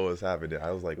 I don't know what was happening. I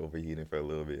was like overheating for a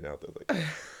little bit, and I was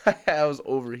like, I was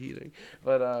overheating.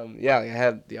 But yeah, like, I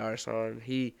had the artist on.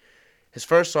 His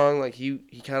first song, like he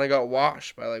kind of got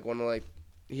washed by like one of like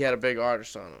he had a big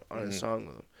artist on his song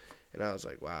with him, and I was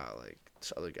like, wow, like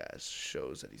this other guy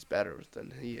shows that he's better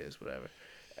than he is, whatever.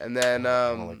 And then, I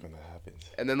don't like when that happens.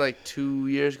 And then like 2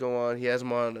 years go on, he has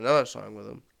him on another song with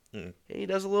him, and he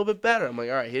does a little bit better. I'm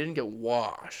like, all right, he didn't get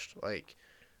washed. Like,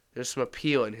 there's some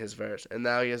appeal in his verse. And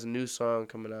now he has a new song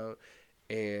coming out,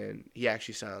 and he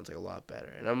actually sounds like a lot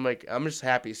better. And I'm just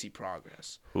happy to see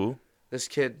progress. Who? This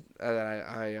kid that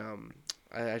I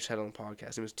just had on the podcast.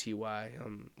 His name was Ty.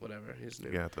 Whatever his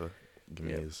name. You have to give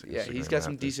me his Yeah, Instagram he's got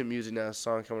some after. decent music now. A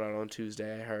song coming out on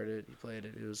Tuesday. I heard it. He played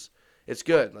it. It's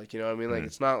good. Like, you know what I mean? Like,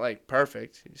 it's not like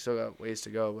perfect. You still got ways to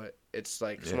go, but it's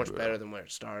like so much better than where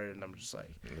it started. And I'm just like,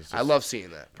 I love seeing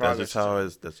that. That's just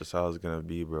how it's gonna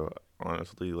be, bro.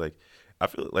 Honestly, like, I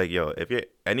feel like, yo, if you're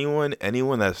anyone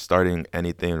that's starting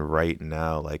anything right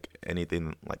now, like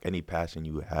anything, like any passion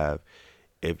you have,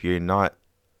 if you're not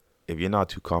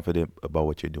too confident about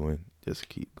what you're doing, just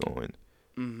keep going.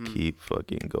 Keep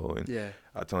fucking going. Yeah.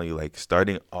 I'm telling you, like,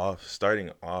 starting off,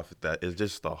 that is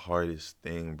just the hardest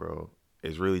thing, bro.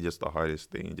 It's really just the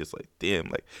hardest thing. Just like, damn,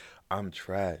 like, I'm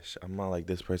trash. I'm not like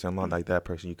this person. I'm not like that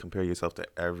person. You compare yourself to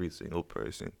every single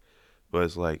person. But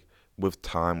it's like, with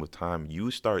time, you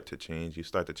start to change. You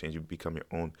become your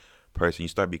own person. You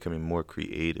start becoming more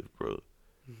creative, bro.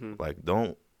 Like,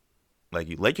 don't, like,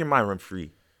 you let your mind run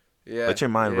free. Yeah. Let your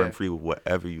mind run free with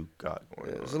whatever you got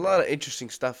going on. There's a lot of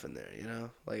interesting stuff in there, you know?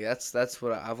 Like, that's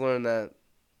what I've learned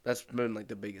that's been, like,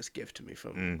 the biggest gift to me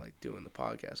from, like, doing the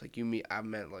podcast. Like, I've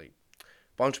met, like, a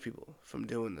bunch of people from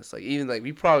doing this. Like, even, like,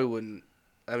 we probably wouldn't,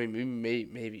 I mean, we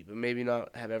maybe, but maybe not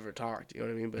have ever talked, you know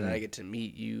what I mean? But I get to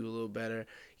meet you a little better.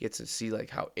 You get to see, like,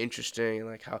 how interesting, and,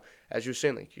 like, how, as you were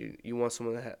saying, like, you want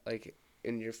someone that, like,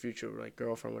 in your future, like,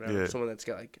 girlfriend, whatever, someone that's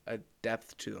got, like, a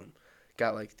depth to them.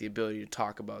 Got, like, the ability to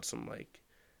talk about some, like,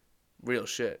 real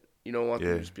shit. You don't want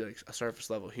them to just be, like, a surface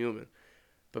level human.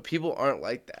 But people aren't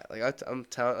like that. Like, I'm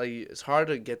telling, like, it's hard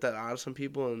to get that out of some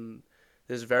people, and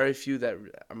there's very few that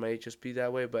might just be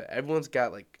that way. But everyone's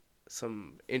got, like,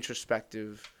 some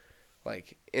introspective,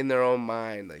 like, in their own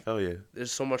mind. Like, oh yeah,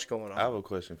 there's so much going on. I have a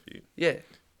question for you. Yeah.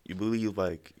 You believe,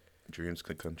 like, dreams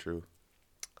could come true?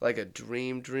 Like a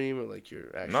dream, or like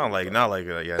your actual... not like a dream,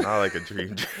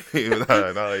 not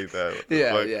like that.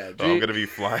 Yeah. I'm gonna be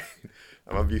flying.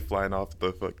 I'm gonna be flying off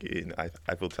the fucking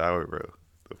Eiffel Tower, bro.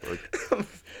 The fuck?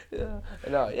 Dream.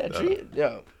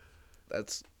 Yeah,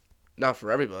 that's not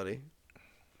for everybody.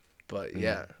 But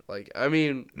yeah, like, I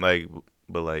mean, like,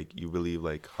 but like, you believe,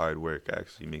 like, hard work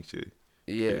actually makes you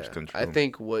dreams come true? I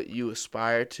think what you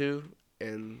aspire to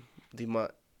and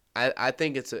I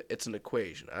think it's an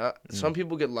equation. Some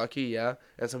people get lucky, and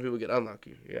some people get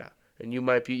unlucky, and you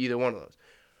might be either one of those.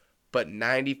 But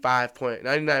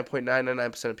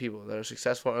 99.999% of people that are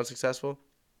successful or unsuccessful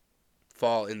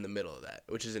fall in the middle of that,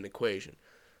 which is an equation.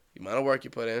 The amount of work you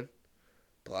put in,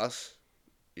 plus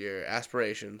your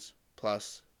aspirations,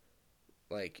 plus,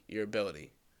 like, your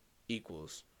ability,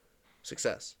 equals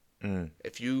success.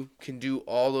 If you can do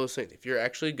all those things, if you're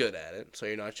actually good at it, so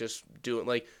you're not just doing,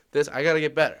 like, this, I got to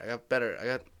get better. I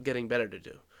got getting better to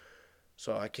do.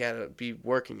 So I can't be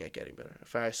working at getting better.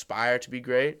 If I aspire to be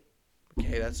great,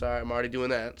 okay, that's all right. I'm already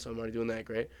doing that, so I'm already doing that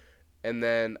great. And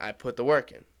then I put the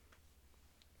work in.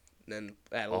 Then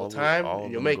add a little time,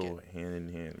 and you'll make it. Hand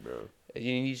in hand, bro.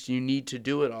 You need to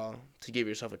do it all to give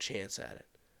yourself a chance at it.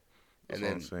 And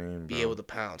that's then be able to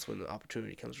pounce when the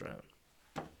opportunity comes around.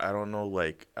 I don't know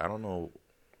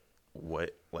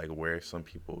what, like, where some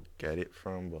people get it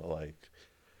from, but, like,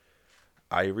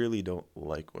 I really don't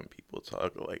like when people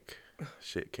talk like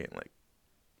shit can't, like,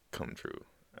 come true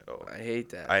at all. I hate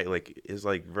that. It's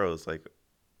like, bro, it's like,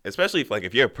 especially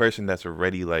if you're a person that's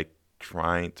already, like,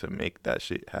 trying to make that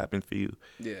shit happen for you.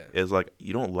 Yeah. It's like,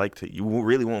 you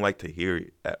really won't like to hear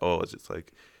it at all. It's just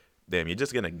like, damn, you're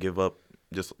just gonna give up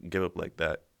like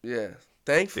that. Yeah.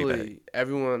 Thankfully,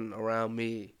 everyone around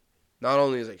me not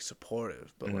only is, like,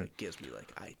 supportive, but like, gives me,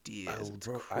 like, ideas. It's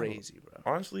crazy, bro.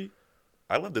 Honestly,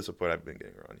 I love the support I've been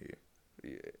getting around here.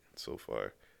 Yeah. So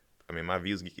far. I mean, my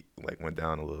views, like, went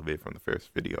down a little bit from the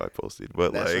first video I posted,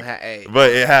 but but it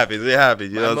happens. You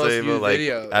know what I'm saying? But, like,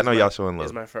 I know y'all showing love.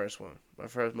 It's my first one. My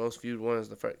first most viewed one is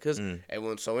the first, because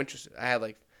everyone's so interested. I had,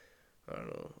 like, I don't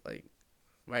know, like,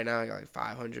 right now I got, like,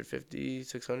 550,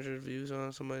 600 views on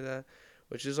it, something like that,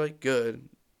 which is, like, good.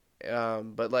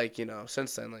 But, like, you know,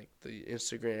 since then, like, the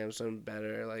Instagram's done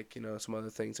better, like, you know, some other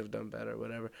things have done better,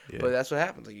 whatever. Yeah. But that's what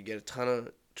happens. Like, you get a ton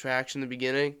of traction in the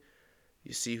beginning,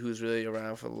 you see who's really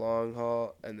around for the long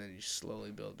haul, and then you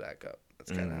slowly build back up.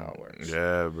 That's kind of how it works.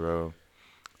 Yeah, bro.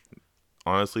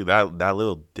 Honestly, that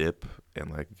little dip in,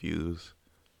 like, views,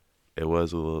 it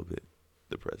was a little bit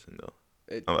depressing, though.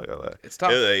 I'm not gonna lie. It's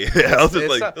tough. I was just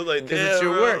like, damn, it's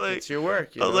your work. Like, it's your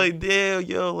work. I was like, damn,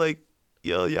 yo,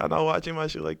 y'all not watching my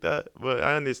shit like that. But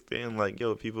I understand, like,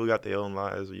 yo, people got their own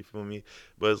lives, you feel me?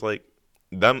 But it's like,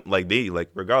 them like they like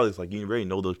regardless like you already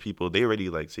know those people. They already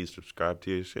like say subscribe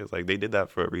to your shit. It's like they did that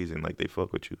for a reason. Like they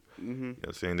fuck with you. You know what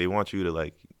I'm saying? They want you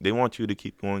to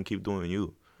keep going, keep doing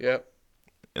you. Yep.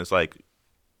 And it's like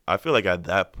I feel like at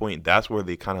that point that's where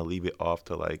they kind of leave it off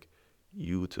to like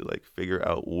you to like figure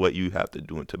out what you have to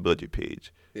do to build your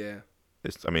page. Yeah.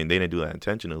 I mean, they didn't do that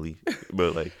intentionally,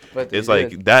 but like, But it's they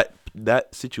like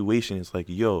that situation is like,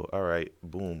 yo, all right,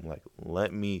 boom, like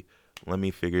let me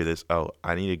figure this out.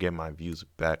 I need to get my views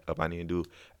back up. I need to do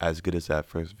as good as that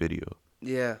first video.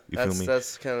 Yeah, You feel me?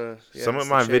 That's kind of some of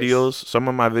my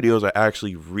videos are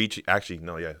actually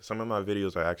some of my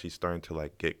videos are actually starting to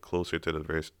like get closer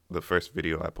to the first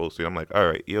video I posted. I'm like, all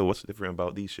right, yo, what's different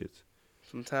about these shits?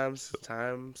 Sometimes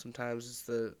it's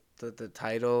the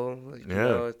title. Like, you Yeah.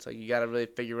 know, it's like you gotta really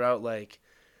figure out like,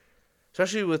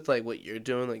 especially with like what you're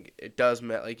doing. Like it does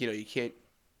matter. Like, you know, you can't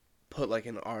put like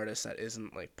an artist that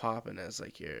isn't like popping as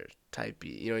like your type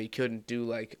beat. You know, you couldn't do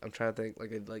like, I'm trying to think,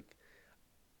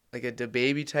 like a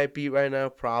DaBaby type beat right now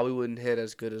probably wouldn't hit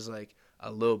as good as like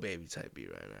a Lil Baby type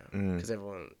beat right now, because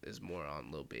everyone is more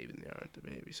on Lil Baby than they are on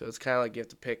DaBaby. So it's kind of like you have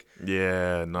to pick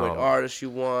what artist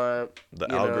you want.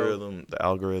 The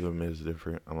algorithm is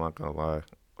different. I'm not gonna lie.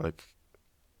 Like,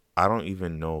 I don't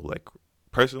even know. Like,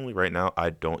 personally, right now,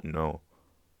 I don't know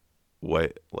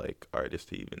what like artists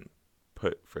to even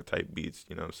put for type beats.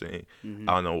 You know what I'm saying?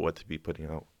 I don't know what to be putting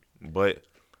out. But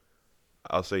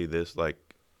I'll say this, like,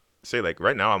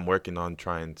 right now I'm working on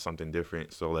trying something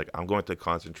different. So like I'm going to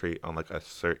concentrate on like a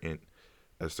certain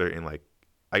like,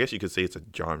 I guess you could say it's a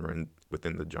genre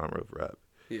within the genre of rap.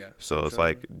 Yeah. So it's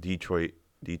like Detroit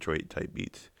type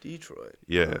beats. Detroit.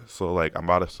 Yeah. So like I'm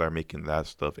about to start making that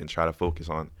stuff and try to focus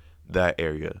on that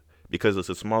area because it's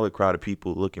a smaller crowd of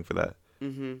people looking for that.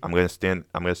 I'm gonna stand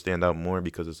out more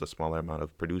because it's a smaller amount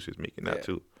of producers making that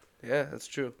too. Yeah, that's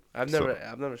true. I've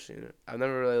never seen it. I've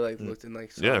never really like looked in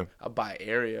like a by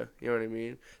area. You know what I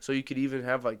mean? So you could even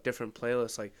have like different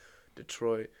playlists like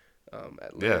Detroit,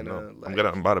 Atlanta. Yeah, no. Like,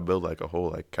 I'm about to build like a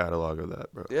whole like catalog of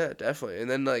that, bro. Yeah, definitely. And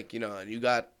then like, you know, and you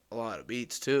got a lot of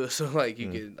beats too. So like you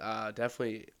can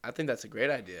definitely. I think that's a great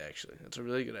idea. Actually, that's a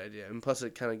really good idea. And plus,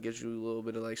 it kind of gives you a little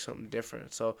bit of like something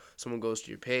different. So someone goes to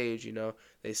your page, you know,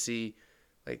 they see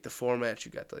like the format you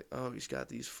got, like, oh, he's got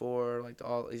these four, like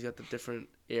he's got the different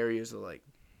areas of like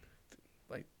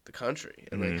the country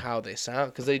and like how they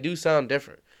sound, because they do sound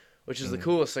different, which is the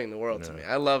coolest thing in the world to me.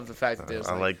 I love the fact that there's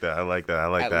I like that.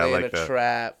 Atlanta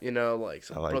trap, you know, like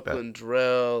some Brooklyn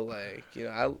drill, like, you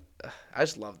know, I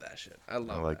just love that shit. I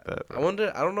like that. Bro.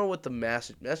 I don't know what the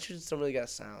Massachusetts don't really got a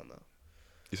sound though.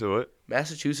 You said what?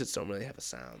 Massachusetts don't really have a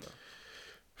sound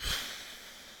though.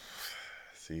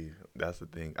 See, that's the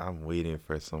thing. I'm waiting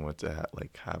for someone to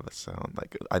have a sound.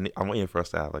 Like I'm waiting for us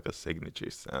to have like a signature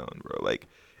sound, bro. Like,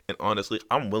 and honestly,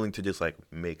 I'm willing to just like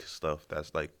make stuff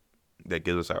that's like that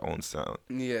gives us our own sound.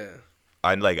 Yeah.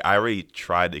 I already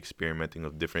tried experimenting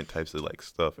with different types of like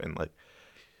stuff, and like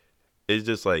it's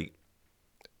just like,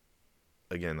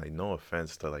 again, like no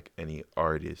offense to like any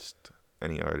artist,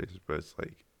 but it's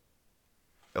like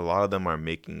a lot of them are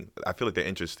making. I feel like their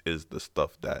interest is the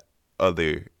stuff that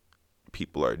other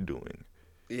people are doing.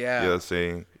 Yeah. You know what I'm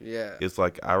saying? Yeah. It's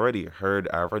like I already heard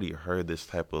this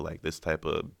type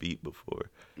of beat before.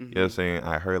 You know what I'm saying?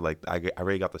 I heard like I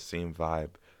already got the same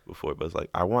vibe before, but it's like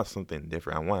I want something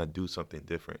different. I want to do something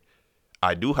different.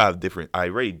 I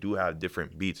already do have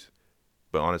different beats,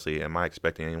 but honestly, am I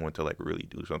expecting anyone to like really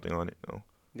do something on it? No.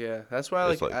 Yeah, that's why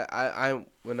like I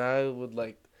when I would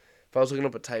like, if I was looking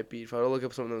up a type beat, if I would look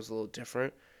up something that was a little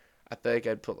different, I feel like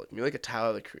I'd put like maybe like a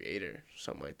Tyler the Creator,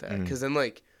 something like that. Because then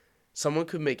like someone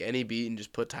could make any beat and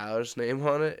just put Tyler's name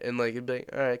on it, and like it'd be like,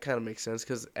 all right, it kind of makes sense.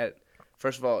 Because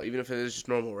first of all, even if it is just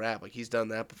normal rap, like he's done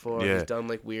that before. Yeah. He's done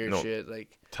like weird shit.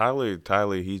 Like Tyler,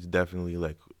 he's definitely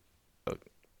like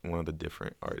one of the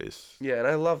different artists. Yeah, and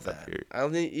I love that.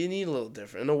 You need a little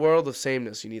different. In a world of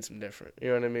sameness, you need some different. You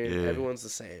know what I mean? Yeah. Everyone's the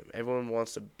same. Everyone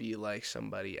wants to be like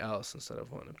somebody else instead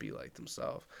of wanting to be like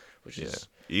themselves, which is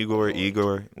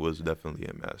Igor was definitely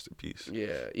a masterpiece.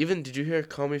 Yeah. Even, did you hear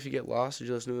Call Me If You Get Lost? Did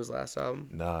you listen to his last album?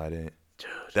 Nah, I didn't. Dude.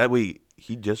 That way,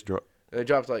 he just dropped. It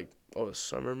dropped like,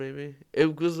 summer maybe? I'm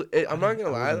not going to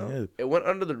lie, though. It went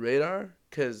under the radar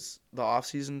because the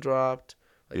off-season dropped.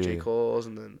 Like J. Cole's,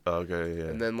 and then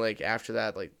and then like after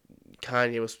that, like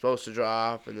Kanye was supposed to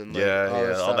drop, and then like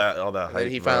all that hype.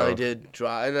 And he finally did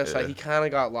drop, and that's like he kind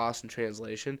of got lost in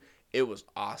translation. It was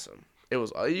awesome. It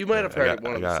was. You might have heard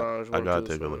one of the songs. I gotta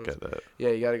take a look at that. Yeah,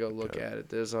 you gotta go look at it.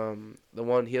 There's the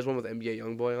one he has one with NBA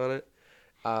YoungBoy on it.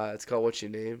 It's called What's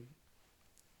Your Name.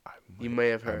 You may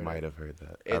have heard. I might have heard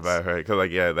that. I It's- might have heard because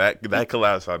like that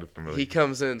collab sounded familiar. He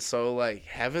comes in so like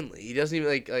heavenly. He doesn't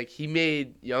even like he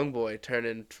made YoungBoy turn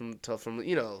in from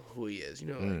you know who he is. You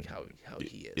know like how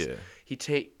he is. Yeah. He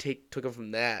took him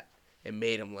from that and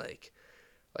made him like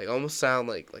almost sound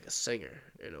like a singer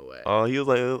in a way. Oh, he was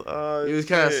like, He was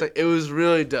kind of. It was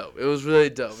really dope. It was really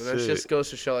dope, and that Shit. just goes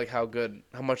to show like how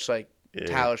much like Yeah.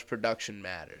 Tyler's production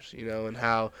matters, you know, and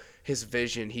how his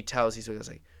vision. He tells he's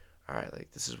like, all right,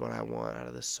 like this is what I want out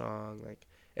of this song, like,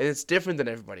 and it's different than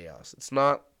everybody else. It's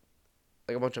not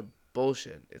like a bunch of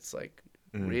bullshit. It's like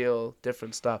real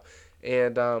different stuff,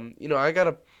 and you know, I got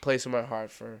a place in my heart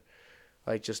for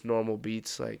like just normal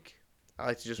beats. Like I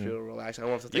like to just feel relaxed. I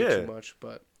don't have to think too much,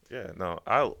 but. Yeah, no,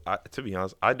 I to be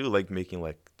honest, I do like making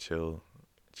like chill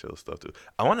stuff too.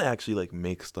 I want to actually like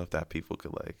make stuff that people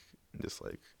could like just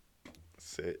like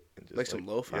sit and just Like some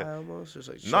lo-fi almost, just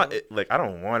like not chill? like I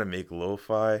don't want to make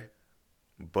lo-fi,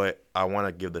 but I want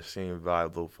to give the same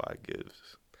vibe lo-fi gives.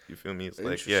 You feel me? It's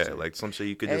like Interesting. like some shit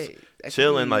you could Hey, just that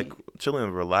chill could and be- like chill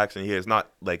and relax and hear. It's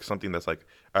not like something that's like,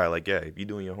 all right, like yeah, if you're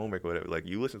doing your homework or whatever, like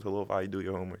you listen to lo-fi, you do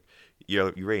your homework, you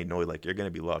already know like you're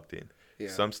gonna be locked in. Yeah.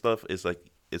 Some stuff is like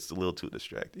it's a little too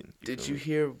distracting. Did feel you me?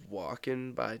 hear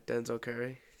 "Walking" by Denzel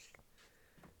Curry?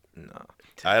 No,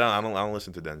 I don't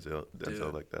listen to Denzel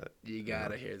Dude. like that. You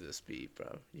gotta hear this beat,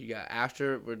 bro. You got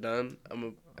after we're done. I'm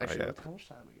gonna actually. yeah. How much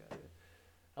time we got here?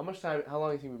 How much time? How long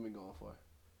do you think we've been going for?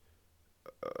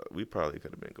 We probably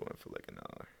could have been going for like an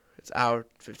hour, It's hour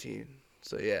 15.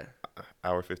 So yeah,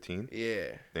 hour 15. yeah.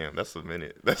 Damn, that's a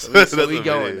minute. That's So that's we a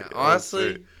going minute. now. Oh,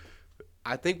 Honestly, shit.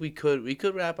 I think we could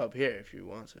wrap up here if you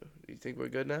want to. Do you think we're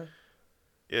good now?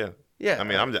 Yeah. Yeah. I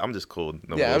mean, I'm just cool.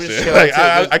 No Yeah, I'm just bullshit. chilling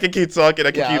like, too. I can keep talking.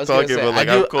 I can I keep was gonna talking, say, but like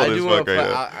I do, I'm cool I as do want fuck to right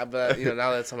play. now. But you know,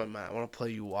 now that's on my mind, I want to play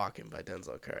 "You Walking" by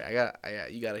Denzel Curry.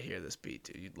 You gotta hear this beat,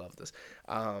 dude. You'd love this.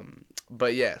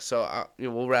 But yeah, so you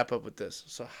know, we'll wrap up with this.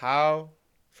 So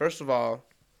first of all,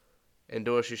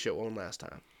 endorse your shit one last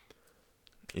time.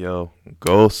 Yo,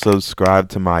 go subscribe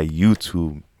to my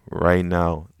YouTube right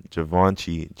now,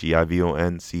 Givenchy,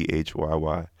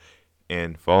 Givonchyy,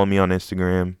 and follow me on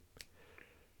Instagram.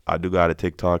 I do got a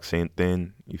TikTok, same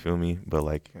thing. You feel me? But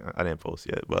like, I didn't post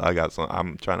yet. But I got some.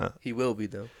 I'm trying to. He will be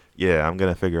though. Yeah, I'm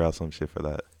gonna figure out some shit for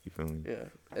that. You feel me? Yeah,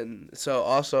 and so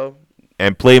also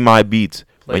And play my beats.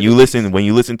 Play When the you beats.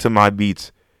 listen to my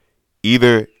beats,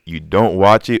 either you don't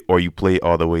watch it or you play it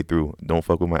all the way through. Don't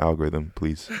fuck with my algorithm,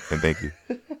 please. And thank you.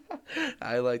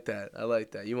 I like that.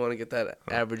 You want to get that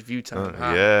average view time.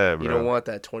 Huh? Yeah, bro. You don't want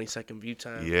that 20-second view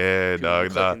time. Yeah, People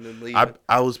dog. clicking and leaving.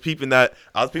 I was peeping that.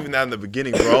 I was peeping that in the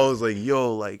beginning, bro. I was like,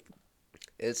 yo, like,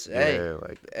 It's yeah, hey,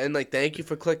 like, and like thank you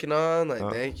for clicking on.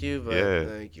 Like thank you, but yeah.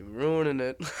 like you ruining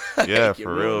it. yeah, Like, you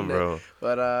for real, ruining it. bro.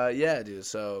 But yeah, dude.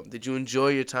 So did you enjoy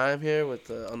your time here with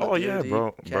on the Oh, yeah, DoD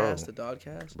bro, cast, bro. the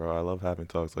Dogcast? Bro, I love having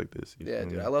talks like this. You Yeah, feel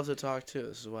dude. me? I love to talk too.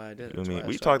 This is why I did it. You feel That's me? why I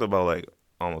We started. talked about like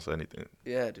almost anything.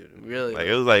 Yeah, dude. Really. Like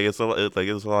it was like it's a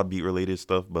lot of beat related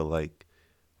stuff, but like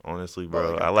honestly, But,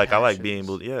 bro, like, I our like being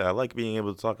passions. able. Yeah, I like being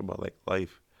able to talk about like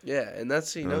life. Yeah, and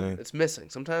that's you know Mhm. it's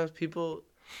missing. Sometimes people.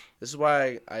 This is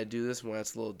why I do this and why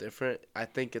it's a little different. I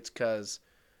think it's because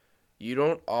you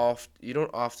don't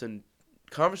often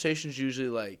conversations usually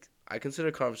like I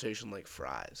consider conversation like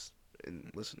fries.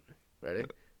 And listen, ready?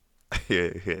 yeah.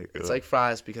 It's like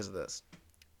fries because of this.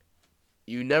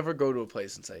 You never go to a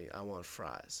place and say I want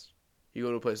fries. You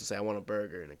go to a place and say I want a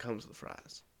burger, and it comes with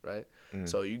fries, right? Mm.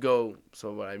 So you go.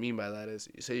 So what I mean by that is,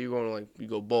 you say you're going to like you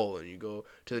go bowling, you go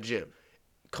to the gym.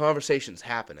 Conversations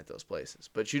happen at those places,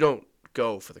 but you don't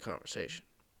go for the conversation.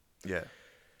 yeah.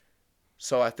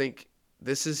 So I think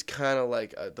this is kind of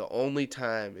like the only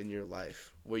time in your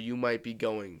life where you might be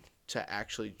going to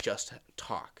actually just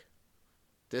talk.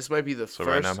 This might be the So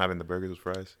first. right now I'm having the burgers with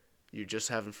fries. You're just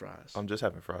having fries. I'm just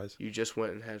having fries. You just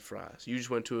went and had fries. You just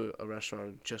went to a restaurant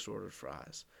and just ordered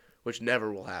fries, which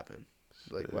never will happen.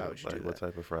 Like, why would you like, do what that?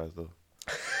 type of fries though?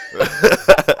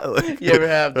 You ever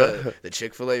have the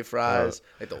Chick-fil-A fries,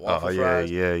 like the waffle Oh yeah,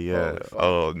 fries? yeah. fuck.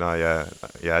 Oh no,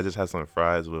 yeah. I just had some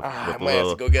fries with, I with a might have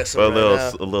little, to go get some with right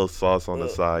now. a little sauce on the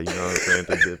Ugh. side. You know what I'm saying?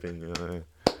 The dipping. You know what I mean?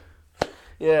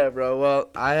 Yeah, bro. Well,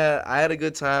 I had a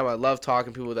good time. I love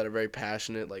talking to people that are very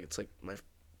passionate. Like it's like my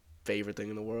favorite thing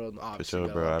in the world. For Obviously, sure,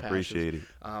 got a bro. lot I of passions. appreciate it.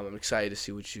 I'm excited to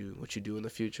see what you do in the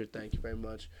future. Thank you very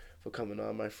much for coming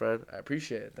on, my friend. I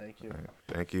appreciate it. Thank you. All right.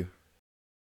 Thank you.